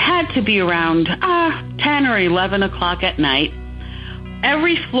 and it had to be around 10 or 11 o'clock at night.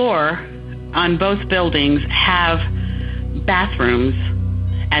 Every floor on both buildings have bathrooms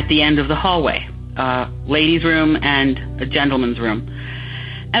at the end of the hallway, ladies' room and a gentleman's room,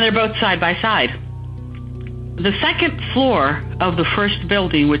 and they're both side by side. The second floor of the first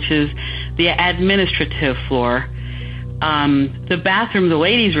building, which is the administrative floor, the bathroom, the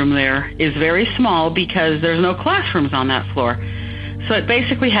ladies' room there, is very small because there's no classrooms on that floor. So it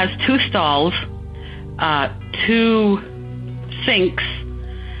basically has 2 stalls, 2 sinks,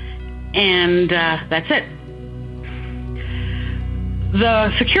 and that's it.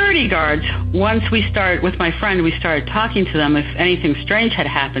 The security guards, once we started talking to them if anything strange had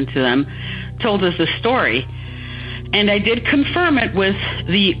happened to them, told us the story. And I did confirm it with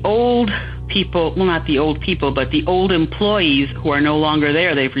the old people, well, not the old people, but the old employees who are no longer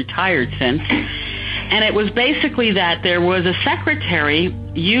there. They've retired since. And it was basically that there was a secretary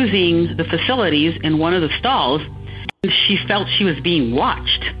using the facilities in one of the stalls, and she felt she was being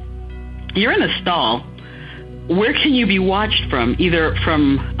watched. You're in a stall. Where can you be watched from? Either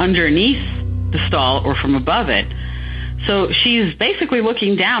from underneath the stall or from above it. So she's basically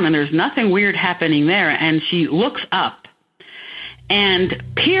looking down, and there's nothing weird happening there, and she looks up, and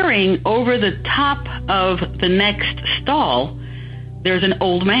peering over the top of the next stall, there's an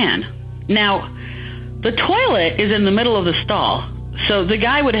old man. Now, the toilet is in the middle of the stall, so the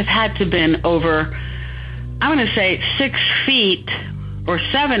guy would have had to been over, I'm going to say 6 feet or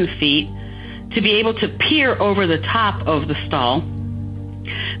 7 feet to be able to peer over the top of the stall.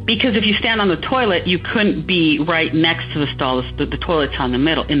 Because if you stand on the toilet, you couldn't be right next to the stall. The toilet's in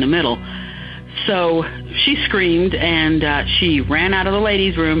the middle. So she screamed, and she ran out of the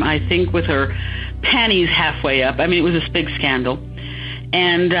ladies' room, I think with her panties halfway up. I mean, it was this big scandal.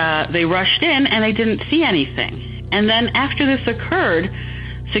 And they rushed in, and they didn't see anything. And then after this occurred,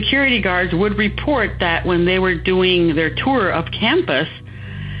 security guards would report that when they were doing their tour of campus,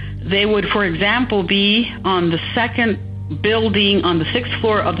 they would, for example, be on the second building, on the 6th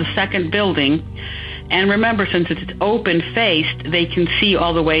floor of the second building, and remember, since it's open-faced, they can see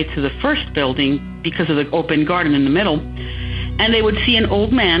all the way to the first building because of the open garden in the middle, and they would see an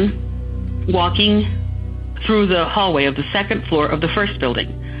old man walking through the hallway of the second floor of the first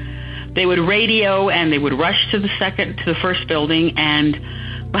building. They would radio, and they would rush to the first building,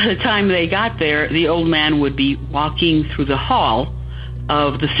 and by the time they got there, the old man would be walking through the hall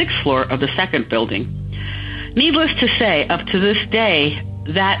of the 6th floor of the second building. Needless to say, up to this day,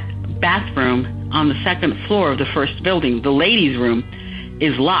 that bathroom on the second floor of the first building, the ladies' room,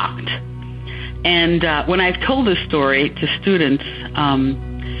 is locked. And when I've told this story to students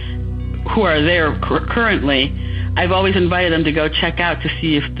who are there currently, I've always invited them to go check out to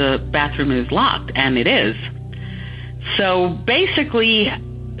see if the bathroom is locked, and it is. So basically,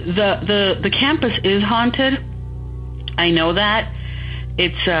 the campus is haunted. I know that.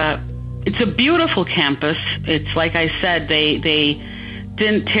 It's a beautiful campus. It's like I said, they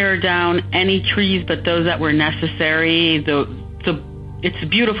didn't tear down any trees but those that were necessary. It's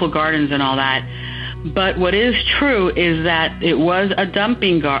beautiful gardens and all that. But what is true is that it was a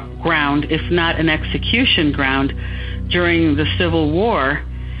dumping ground, if not an execution ground, during the Civil War,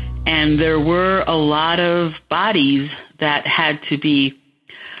 and there were a lot of bodies that had to be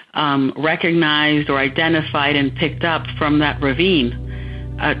recognized or identified and picked up from that ravine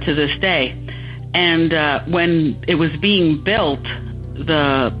to this day. And when it was being built,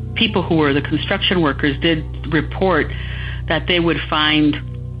 the people who were the construction workers did report that they would find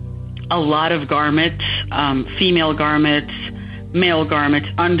a lot of garments, female garments, male garments,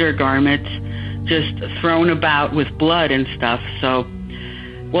 undergarments, just thrown about with blood and stuff. So,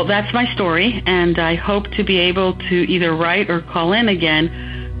 well, that's my story, and I hope to be able to either write or call in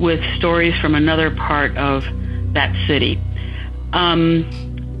again with stories from another part of that city.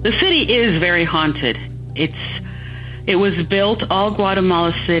 The city is very haunted. It was built, all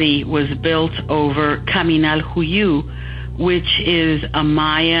Guatemala City was built over Caminal Huyu, which is a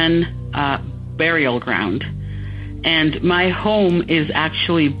Mayan burial ground. And my home is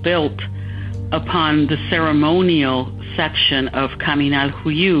actually built upon the ceremonial section of Caminal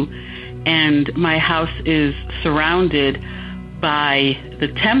Huyu, and my house is surrounded by the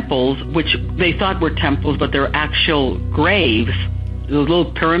temples, which they thought were temples, but they're actual graves, the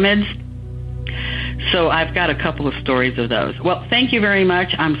little pyramids. So I've got a couple of stories of those. Well, thank you very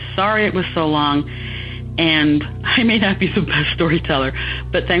much. I'm sorry it was so long, and I may not be the best storyteller,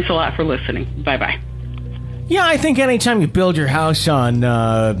 but thanks a lot for listening. Bye-bye. Yeah, I think anytime you build your house on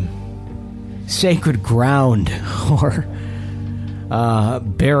sacred ground or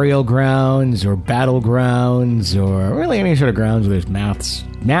burial grounds or battlegrounds or really any sort of grounds where there's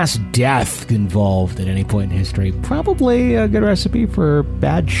mass death involved at any point in history, probably a good recipe for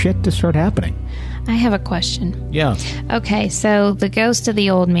bad shit to start happening. I have a question. Yeah. Okay, so the ghost of the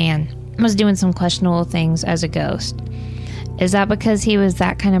old man was doing some questionable things as a ghost. Is that because he was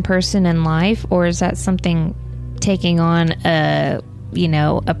that kind of person in life, or is that something taking on a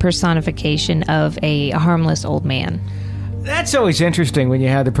personification of a harmless old man? That's always interesting when you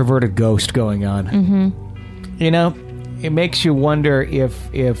have the perverted ghost going on. Mm-hmm. You know, it makes you wonder if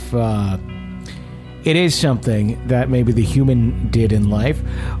it is something that maybe the human did in life,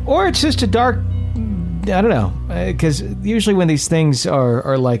 or it's just a dark, I don't know, because usually when these things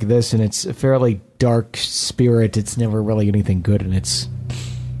are like this and it's a fairly dark spirit, it's never really anything good, and it's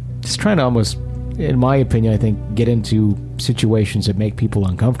just trying to almost, in my opinion, I think, get into situations that make people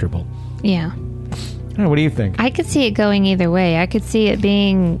uncomfortable. Yeah. I don't know, what do you think? I could see it going either way. I could see it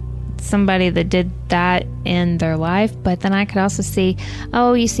being somebody that did that in their life, but then I could also see,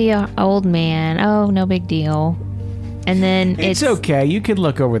 oh, you see an old man, oh, no big deal. And then it's okay. You could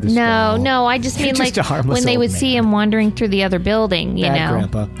look over the skull. No, I just mean like when they would see him wandering through the other building, you Bad know.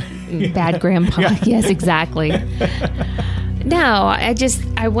 Grandpa. Bad grandpa. Yeah. Yes, exactly. No,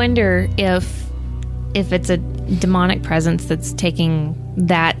 I wonder if it's a demonic presence that's taking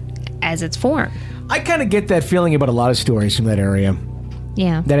that as its form. I kind of get that feeling about a lot of stories from that area.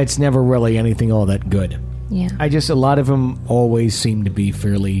 Yeah. That it's never really anything all that good. Yeah. A lot of them always seem to be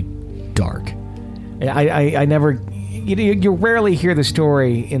fairly dark. I never, you rarely hear the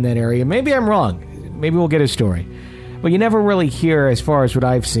story in that area. Maybe I'm wrong. Maybe we'll get a story. But you never really hear, as far as what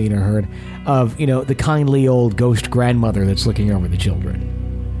I've seen or heard, of, the kindly old ghost grandmother that's looking over the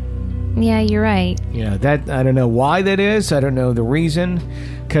children. Yeah, you're right. That, I don't know why that is. I don't know the reason.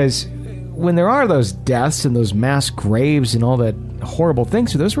 Because when there are those deaths and those mass graves and all that horrible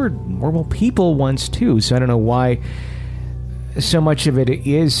things, those were normal people once too. So I don't know why so much of it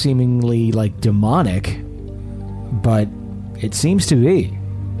is seemingly like demonic, but it seems to be,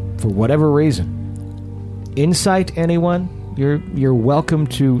 for whatever reason. Insight, anyone? You're welcome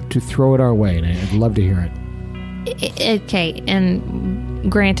to throw it our way, and I'd love to hear it. Okay,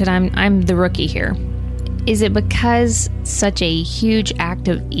 and granted, I'm the rookie here. Is it because such a huge act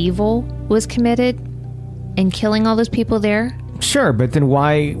of evil was committed in killing all those people there? Sure, but then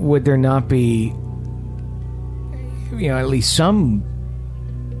why would there not be, at least some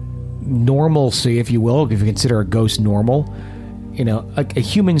normalcy, if you will, if you consider a ghost normal, a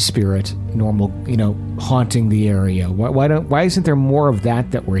human spirit normal, haunting the area? Why isn't there more of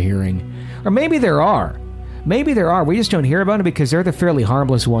that we're hearing? Or maybe there are. Maybe there are. We just don't hear about them because they're the fairly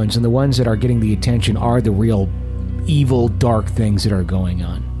harmless ones, and the ones that are getting the attention are the real evil, dark things that are going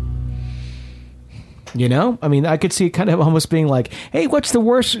on. I could see it kind of almost being like, hey, what's the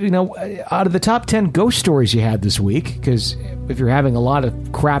worst, out of the top 10 ghost stories you had this week? Because if you're having a lot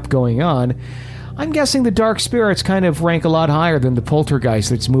of crap going on, I'm guessing the dark spirits kind of rank a lot higher than the poltergeist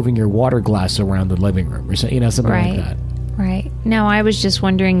that's moving your water glass around the living room or something like that. Right. No, I was just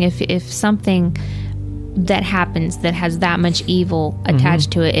wondering if something that happens that has that much evil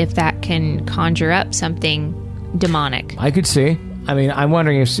attached to it, if that can conjure up something demonic. I could see. I'm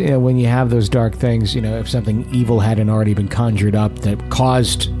wondering if when you have those dark things, if something evil hadn't already been conjured up that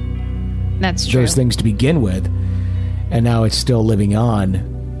caused those things to begin with, and now it's still living on,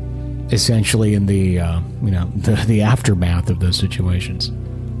 essentially in the the aftermath of those situations.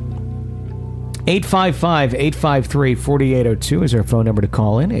 855-853-4802 is our phone number to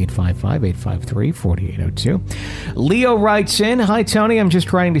call in. 855-853-4802. Leo writes in, "Hi, Tony. I'm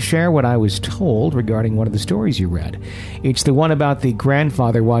just writing to share what I was told regarding one of the stories you read. It's the one about the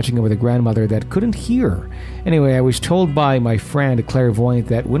grandfather watching over the grandmother that couldn't hear. Anyway, I was told by my friend, a clairvoyant,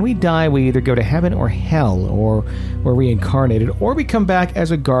 that when we die, we either go to heaven or hell, or we're reincarnated, or we come back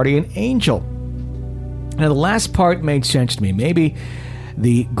as a guardian angel. Now, the last part made sense to me. Maybe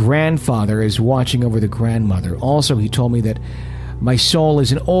the grandfather is watching over the grandmother. Also, he told me that my soul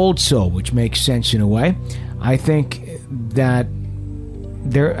is an old soul, which makes sense in a way. I think that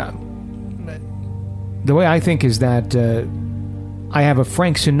the way I think is that I have a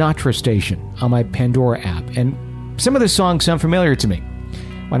Frank Sinatra station on my Pandora app, and some of the songs sound familiar to me.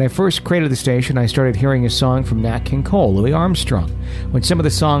 When I first created the station, I started hearing a song from Nat King Cole, Louis Armstrong. When some of the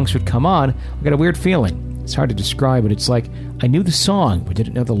songs would come on, I got a weird feeling. It's hard to describe, but it's like I knew the song, but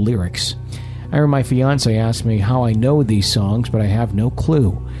didn't know the lyrics. I remember my fiancé asked me how I know these songs, but I have no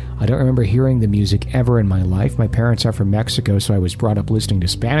clue. I don't remember hearing the music ever in my life. My parents are from Mexico, so I was brought up listening to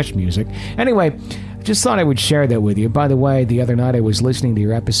Spanish music. Anyway, just thought I would share that with you. By the way, the other night I was listening to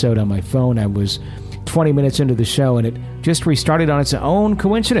your episode on my phone. I was 20 minutes into the show, and it just restarted on its own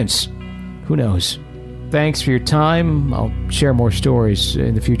coincidence. Who knows? Thanks for your time. I'll share more stories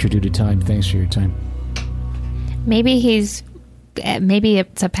in the future due to time. Thanks for your time. Maybe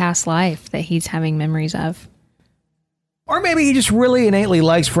it's a past life that he's having memories of. Or maybe he just really innately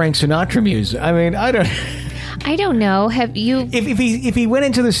likes Frank Sinatra music. I mean, I don't know. Have you... If he went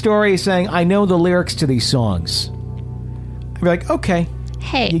into the story saying, I know the lyrics to these songs, I'd be like, okay,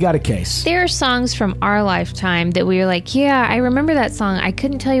 hey, you got a case. There are songs from our lifetime that we were like, yeah, I remember that song. I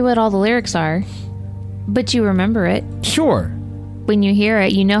couldn't tell you what all the lyrics are, but you remember it. Sure. When you hear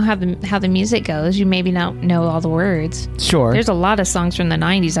it, you know how the music goes. You maybe don't know all the words. Sure. There's a lot of songs from the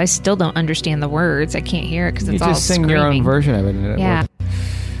 90s. I still don't understand the words. I can't hear it because it's all screaming. You just sing your own version of it. And yeah.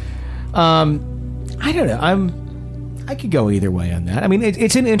 I don't know. I could go either way on that. I mean,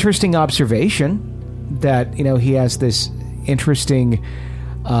 it's an interesting observation that, he has this interesting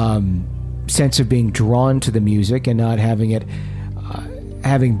sense of being drawn to the music and not having it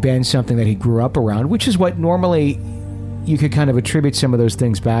having been something that he grew up around, which is what normally you could kind of attribute some of those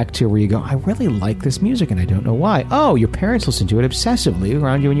things back to, where you go, I really like this music and I don't know why. Oh, your parents listened to it obsessively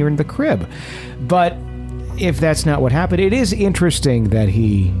around you when you were in the crib. But if that's not what happened, it is interesting that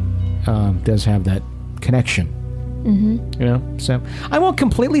he does have that connection. Mm-hmm. So I won't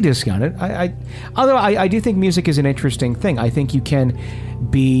completely discount it. Although I do think music is an interesting thing. I think you can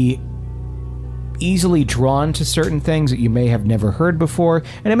be easily drawn to certain things that you may have never heard before,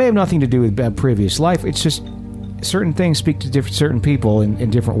 and it may have nothing to do with previous life. It's just certain things speak to certain people in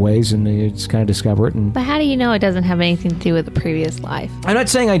different ways, and you just kind of discover it. But how do you know it doesn't have anything to do with the previous life? I'm not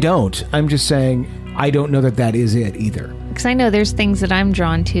saying I don't. I'm just saying I don't know that is it either. Because I know there's things that I'm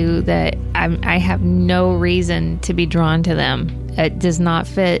drawn to that I have no reason to be drawn to them. It does not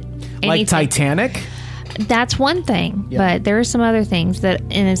fit anything. Like Titanic? That's one thing. Yeah. But there are some other things that,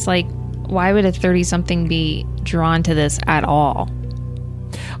 and it's like, why would a 30-something be drawn to this at all?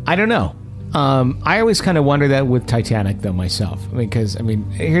 I don't know. I always kind of wonder that with Titanic, though, myself. Because,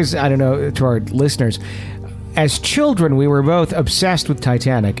 here's, I don't know, to our listeners. As children, we were both obsessed with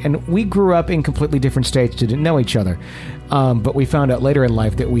Titanic, and we grew up in completely different states, didn't know each other. But we found out later in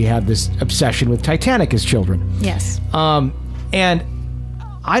life that we had this obsession with Titanic as children. Yes. And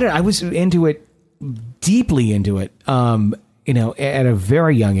I was into it, deeply into it, at a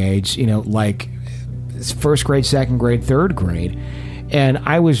very young age, like first grade, second grade, third grade. And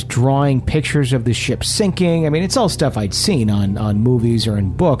I was drawing pictures of the ship sinking. It's all stuff I'd seen on movies or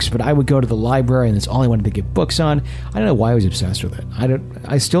in books, but I would go to the library and that's all I wanted to get books on. I don't know why I was obsessed with it.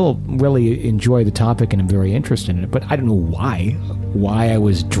 I still really enjoy the topic and I'm very interested in it, but I don't know why I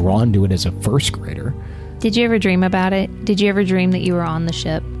was drawn to it as a first grader. Did you ever dream about it? Did you ever dream that you were on the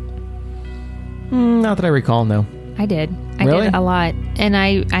ship? Not that I recall, no. I did. I Really? did a lot. And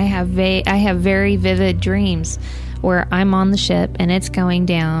I have very vivid dreams where I'm on the ship and it's going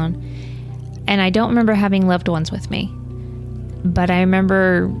down, and I don't remember having loved ones with me, but I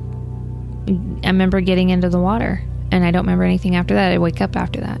remember getting into the water, and I don't remember anything after that. I wake up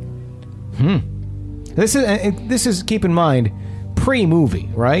after that. This is keep in mind pre-movie,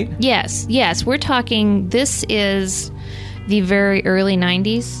 right? Yes. We're talking. This is the very early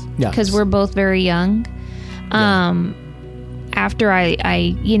 90s because we're both very young. Yeah. After I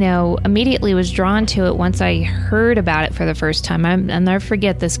immediately was drawn to it once I heard about it for the first time. I'll never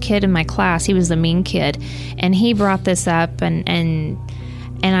forget this kid in my class. He was the mean kid, and he brought this up, and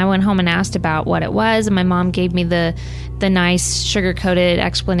I went home and asked about what it was, and my mom gave me the the nice sugar-coated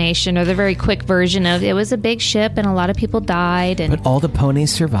explanation or the very quick version of it was a big ship and a lot of people died. And But all the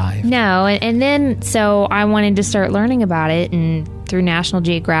ponies survived. no, and then so I wanted to start learning about it, and through National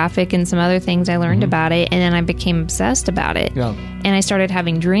Geographic and some other things I learned about it, and then I became obsessed about it. Yeah. And I started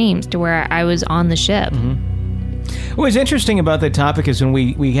having dreams to where I was on the ship. What was interesting about the topic is when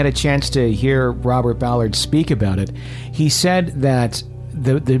we had a chance to hear Robert Ballard speak about it, he said that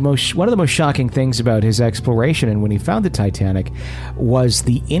one of the most shocking things about his exploration and when he found the Titanic was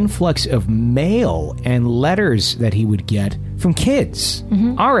the influx of mail and letters that he would get from kids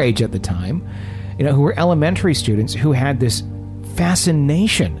our age at the time, who were elementary students who had this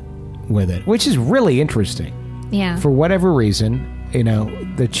fascination with it, which is really interesting. Yeah. For whatever reason,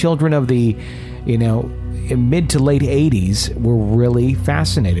 the children of the, mid to late 80s were really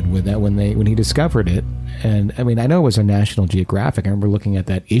fascinated with that when he discovered it. And I mean, I know it was on National Geographic. I remember looking at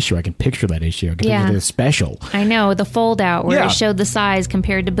that issue. I can picture that issue. I can picture the special. I know, the fold out where it showed the size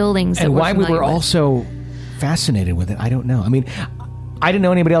compared to buildings. And why we were all so fascinated with it, I don't know. I mean, I didn't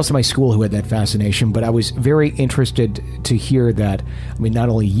know anybody else in my school who had that fascination, but I was very interested to hear that. I mean, not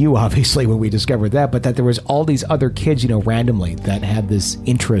only you, obviously, when we discovered that, but that there was all these other kids, randomly that had this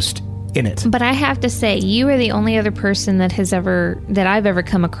interest in it. But I have to say, you are the only other person that I've ever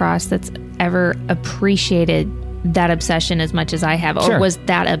come across that's ever appreciated that obsession as much as I have, or was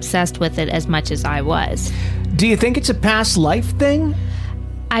that obsessed with it as much as I was. Do you think it's a past life thing?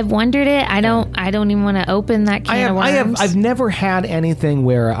 I've wondered it. I don't even want to open that can of worms. I've never had anything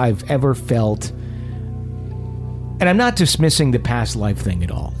where I've ever felt, and I'm not dismissing the past life thing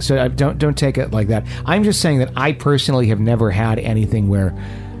at all. So don't take it like that. I'm just saying that I personally have never had anything where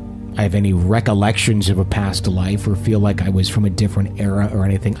I have any recollections of a past life or feel like I was from a different era or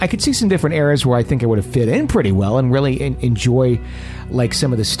anything. I could see some different eras where I think I would have fit in pretty well and really enjoy like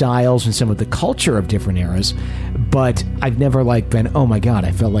some of the styles and some of the culture of different eras. But I've never been, oh my God,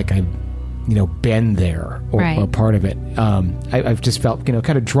 I felt like I've, been there or part of it. I've just felt,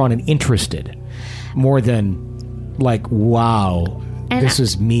 kind of drawn and interested more than like, wow, and this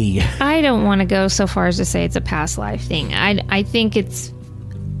is me. I don't want to go so far as to say it's a past life thing. I think it's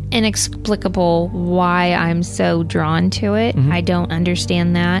inexplicable why I'm so drawn to it. I don't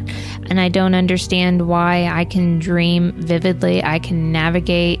understand that, and I don't understand why I can dream vividly. I can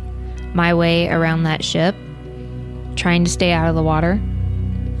navigate my way around that ship trying to stay out of the water.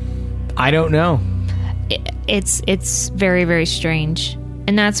 I don't know. It's very, very strange,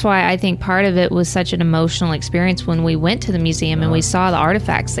 and that's why I think part of it was such an emotional experience when we went to the museum and we saw the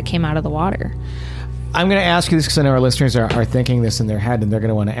artifacts that came out of the water. I'm going to ask you this because I know our listeners are thinking this in their head, and they're going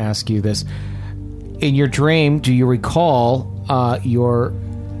to want to ask you this. In your dream, do you recall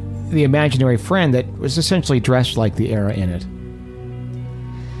the imaginary friend that was essentially dressed like the era in it?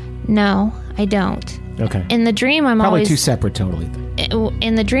 No, I don't. Okay. In the dream, I'm probably always... two separate totally.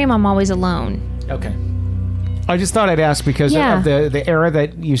 In the dream, I'm always alone. Okay. I just thought I'd ask because of the era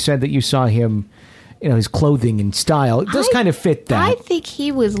that you said that you saw him... his clothing and style. It does kind of fit that. I think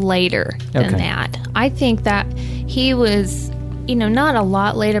he was later than that. I think that he was, not a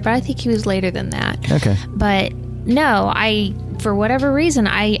lot later, but I think he was later than that. Okay. But no, for whatever reason,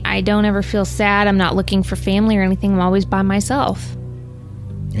 I don't ever feel sad. I'm not looking for family or anything. I'm always by myself.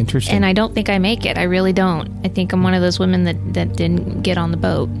 Interesting. And I don't think I make it. I really don't. I think I'm one of those women that didn't get on the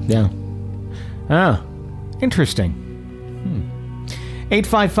boat. Yeah. Oh, interesting.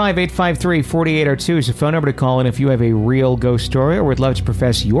 855-853-4802 is the phone number to call in if you have a real ghost story or would love to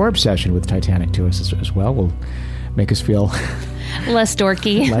profess your obsession with Titanic to us as well. Will make us feel less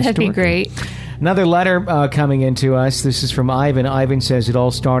dorky. That'd be great. Another letter coming in to us. This is from Ivan. Ivan says, it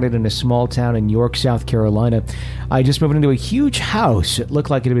all started in a small town in York, South Carolina. I just moved into a huge house. It looked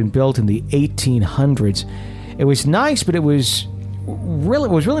like it had been built in the 1800s. It was nice, but what was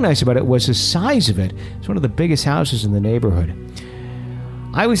really nice about it was the size of it. It's one of the biggest houses in the neighborhood.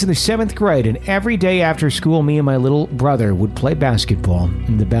 I was in the 7th grade, and every day after school, me and my little brother would play basketball.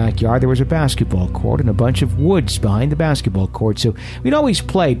 In the backyard, there was a basketball court and a bunch of woods behind the basketball court, so we'd always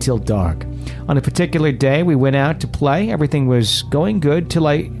play till dark. On a particular day, we went out to play. Everything was going good till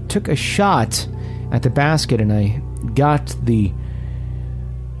I took a shot at the basket, and I got the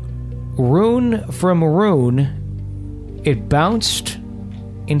rune from rune. It bounced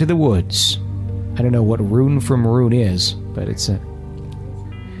into the woods. I don't know what rune from rune is, but it's a...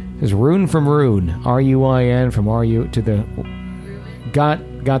 There's rune from rune, R-U-I-N from R-U to the...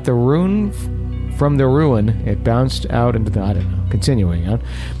 Got the rune from the ruin. It bounced out into the... I don't know. Continuing on.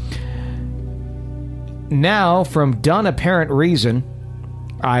 Now, from done apparent reason,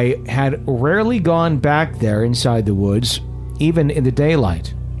 I had rarely gone back there inside the woods, even in the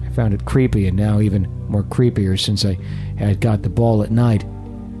daylight. I found it creepy, and now even more creepier since I had got the ball at night.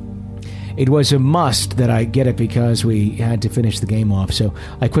 It was a must that I get it because we had to finish the game off, so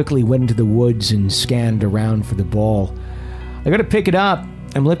I quickly went into the woods and scanned around for the ball. I go to pick it up.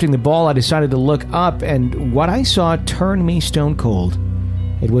 I'm lifting the ball. I decided to look up, and what I saw turned me stone cold.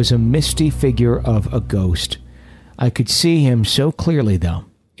 It was a misty figure of a ghost. I could see him so clearly, though.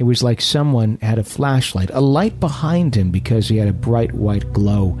 It was like someone had a flashlight, a light behind him because he had a bright white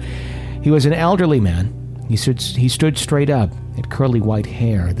glow. He was an elderly man. He stood straight up, had curly white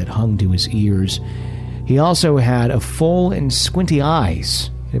hair that hung to his ears. He also had a full and squinty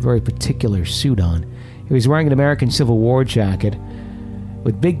eyes. He had a very particular suit on. He was wearing an American Civil War jacket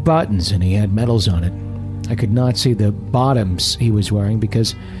with big buttons, and he had medals on it. I could not see the bottoms he was wearing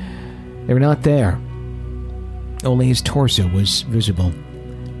because they were not there. Only his torso was visible.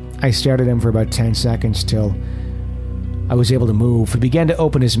 I stared at him for about 10 seconds till I was able to move. He began to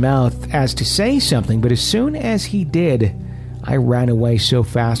open his mouth as to say something, but as soon as he did, I ran away so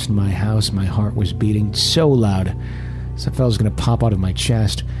fast from my house. My heart was beating so loud as I felt it was going to pop out of my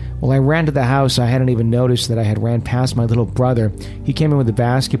chest. While I ran to the house, I hadn't even noticed that I had ran past my little brother. He came in with a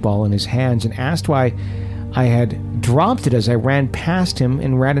basketball in his hands and asked why I had dropped it as I ran past him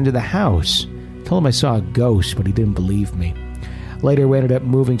and ran into the house. I told him I saw a ghost, but he didn't believe me. Later, we ended up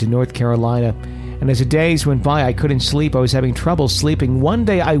moving to North Carolina, and as the days went by, I couldn't sleep. I was having trouble sleeping. One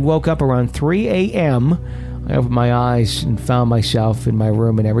day, I woke up around 3 a.m. I opened my eyes and found myself in my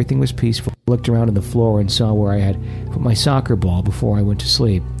room, and everything was peaceful. I looked around on the floor and saw where I had put my soccer ball before I went to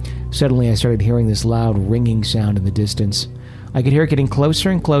sleep. Suddenly, I started hearing this loud ringing sound in the distance. I could hear it getting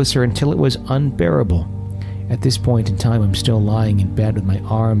closer and closer until it was unbearable. At this point in time, I'm still lying in bed with my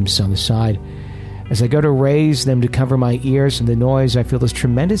arms on the side. As I go to raise them to cover my ears from the noise, I feel this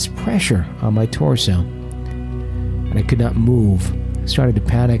tremendous pressure on my torso, and I could not move. I started to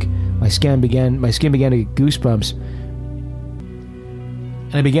panic. My skin began to get goosebumps,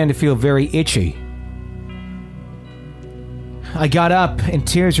 and I began to feel very itchy. I got up, and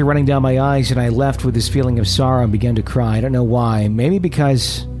tears were running down my eyes, and I left with this feeling of sorrow and began to cry. I don't know why. Maybe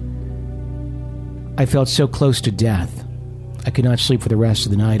because I felt so close to death. I could not sleep for the rest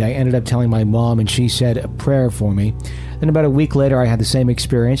of the night. I ended up telling my mom, and she said a prayer for me. Then about a week later, I had the same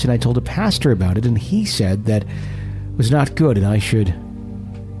experience, and I told a pastor about it, and he said that it was not good and I should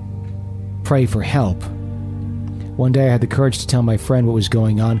pray for help. One day, I had the courage to tell my friend what was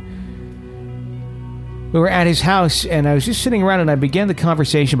going on. We were at his house, and I was just sitting around, and I began the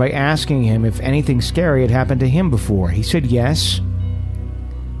conversation by asking him if anything scary had happened to him before. He said yes.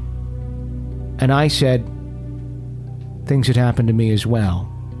 And I said things had happened to me as well.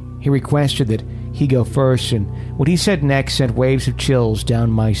 He requested that he go first, and what he said next sent waves of chills down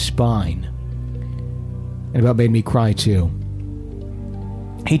my spine. And about made me cry too.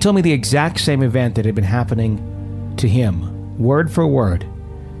 He told me the exact same event that had been happening to him, word for word.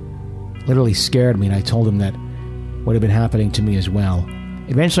 Literally scared me, and I told him that what had been happening to me as well.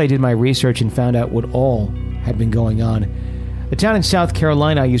 Eventually I did my research and found out what all had been going on. The town in South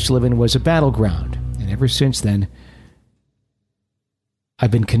Carolina I used to live in was a battleground, and ever since then, I've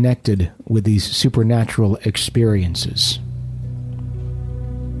been connected with these supernatural experiences.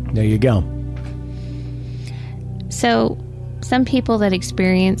 There you go. So, some people that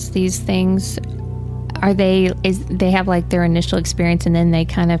experience these things, they have like their initial experience and then they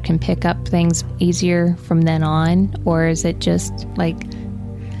kind of can pick up things easier from then on? Or is it just like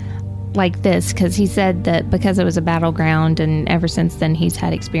this? Because he said that because it was a battleground and ever since then he's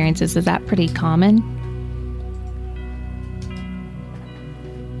had experiences. Is that pretty common?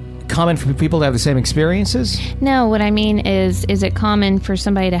 Common for people to have the same experiences? No, what I mean is it common for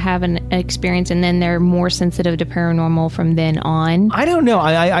somebody to have an experience and then they're more sensitive to paranormal from then on? I don't know.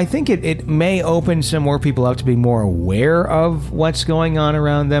 I think it may open some more people up to be more aware of what's going on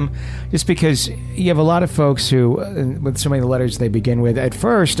around them. Just because you have a lot of folks who, with so many of the letters they begin with, at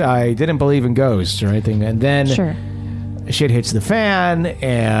first I didn't believe in ghosts or anything, and then sure, shit hits the fan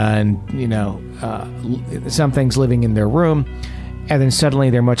and, some things living in their room. And then suddenly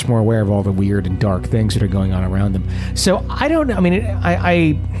they're much more aware of all the weird and dark things that are going on around them. So I don't know. I mean,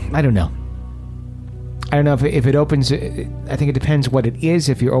 I don't know. I don't know if it opens. I think it depends what it is.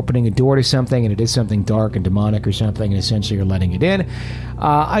 If you're opening a door to something and it is something dark and demonic or something, and essentially you're letting it in.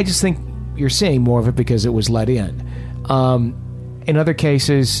 I just think you're seeing more of it because it was let in. In other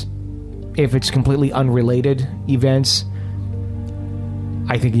cases, if it's completely unrelated events,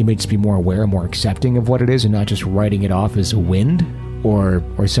 I think you may just be more aware, more accepting of what it is and not just writing it off as a wind or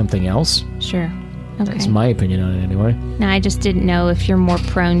something else. Sure. That's my opinion on it anyway. No, I just didn't know if you're more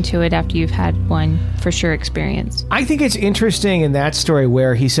prone to it after you've had one for sure experience. I think it's interesting in that story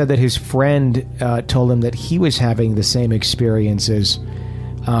where he said that his friend told him that he was having the same experiences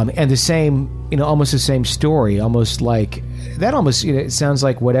and the same, almost the same story, almost like that. Almost, it sounds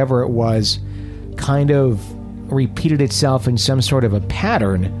like whatever it was kind of repeated itself in some sort of a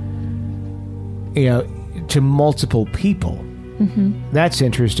pattern, to multiple people. Mm-hmm. That's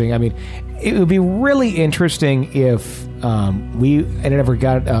interesting. I mean, it would be really interesting if we ever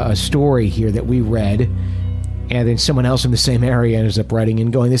got a story here that we read, and then someone else in the same area ends up writing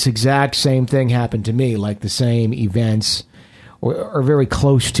and going, this exact same thing happened to me, like the same events, or very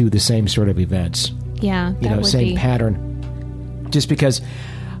close to the same sort of events. Yeah, that would same be pattern. Just because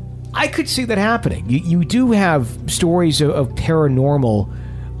I could see that happening. You do have stories of paranormal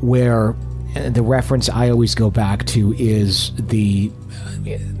where the reference I always go back to is the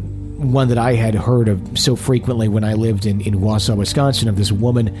one that I had heard of so frequently when I lived in Wausau, Wisconsin, of this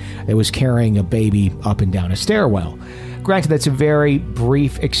woman that was carrying a baby up and down a stairwell. Granted, that's a very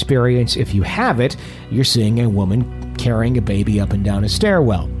brief experience. If you have it, you're seeing a woman carrying a baby up and down a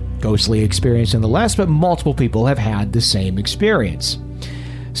stairwell. Ghostly experience nonetheless, but multiple people have had the same experience.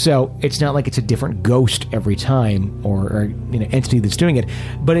 So it's not like it's a different ghost every time or entity that's doing it.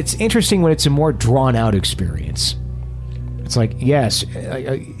 But it's interesting when it's a more drawn-out experience. It's like, yes,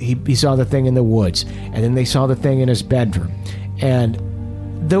 he saw the thing in the woods, and then they saw the thing in his bedroom. And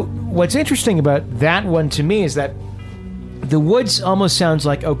what's interesting about that one to me is that the woods almost sounds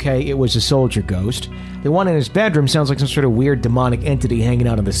like, okay, it was a soldier ghost. The one in his bedroom sounds like some sort of weird demonic entity hanging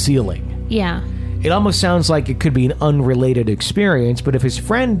out on the ceiling. Yeah. It almost sounds like it could be an unrelated experience, but if his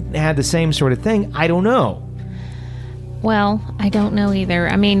friend had the same sort of thing, I don't know. Well, I don't know either.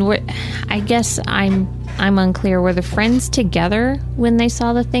 I mean, I guess I'm unclear. Were the friends together when they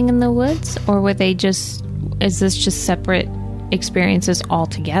saw the thing in the woods, or were they is this just separate experiences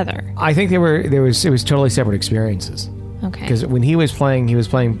altogether? I think it was totally separate experiences. Okay. Because when he was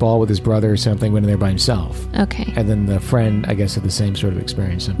playing ball with his brother or something, went in there by himself. Okay. And then the friend, I guess, had the same sort of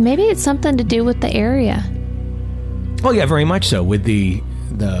experience. Maybe it's something to do with the area. Oh yeah, very much so, with the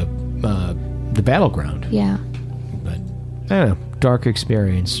battleground. Yeah. But I don't know, dark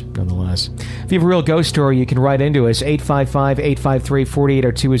experience nonetheless. If you have a real ghost story, you can write into us.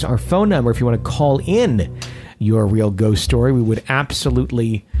 855-853-4802 is our phone number. If you want to call in your real ghost story, we would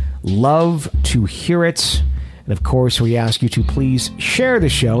absolutely love to hear it. And of course, we ask you to please share the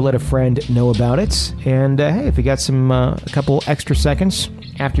show, let a friend know about it. And hey, if you got a couple extra seconds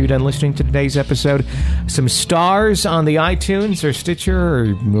after you're done listening to today's episode, some stars on the iTunes or Stitcher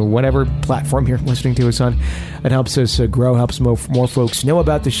or whatever platform you're listening to us on, it helps us grow, helps more folks know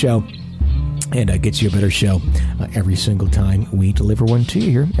about the show, and gets you a better show every single time we deliver one to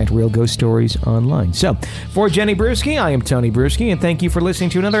you here at Real Ghost Stories Online. So, for Jenny Brewski, I am Tony Brewski, and thank you for listening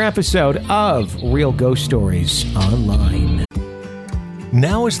to another episode of Real Ghost Stories Online.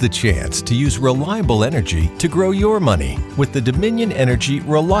 Now is the chance to use reliable energy to grow your money with the Dominion Energy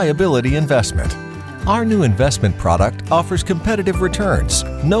Reliability Investment. Our new investment product offers competitive returns,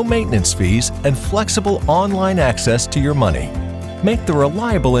 no maintenance fees, and flexible online access to your money. Make the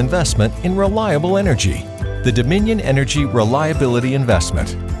reliable investment in reliable energy. The Dominion Energy Reliability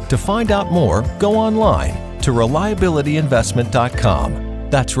Investment. To find out more, go online to reliabilityinvestment.com.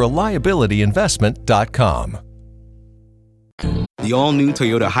 That's reliabilityinvestment.com. The all-new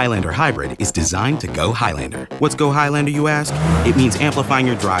Toyota Highlander Hybrid is designed to go Highlander. What's go Highlander, you ask? It means amplifying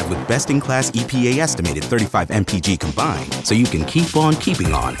your drive with best-in-class EPA estimated 35 mpg combined, so you can keep on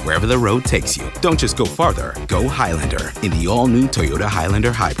keeping on wherever the road takes you. Don't just go farther, go Highlander in the all-new Toyota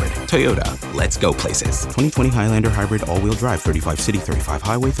Highlander Hybrid. Toyota, let's go places. 2020 Highlander Hybrid all-wheel drive, 35 city, 35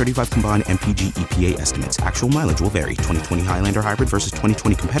 highway, 35 combined mpg EPA estimates. Actual mileage will vary. 2020 Highlander Hybrid versus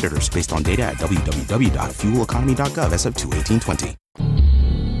 2020 competitors based on data at www.fueleconomy.gov as of 2/18/20.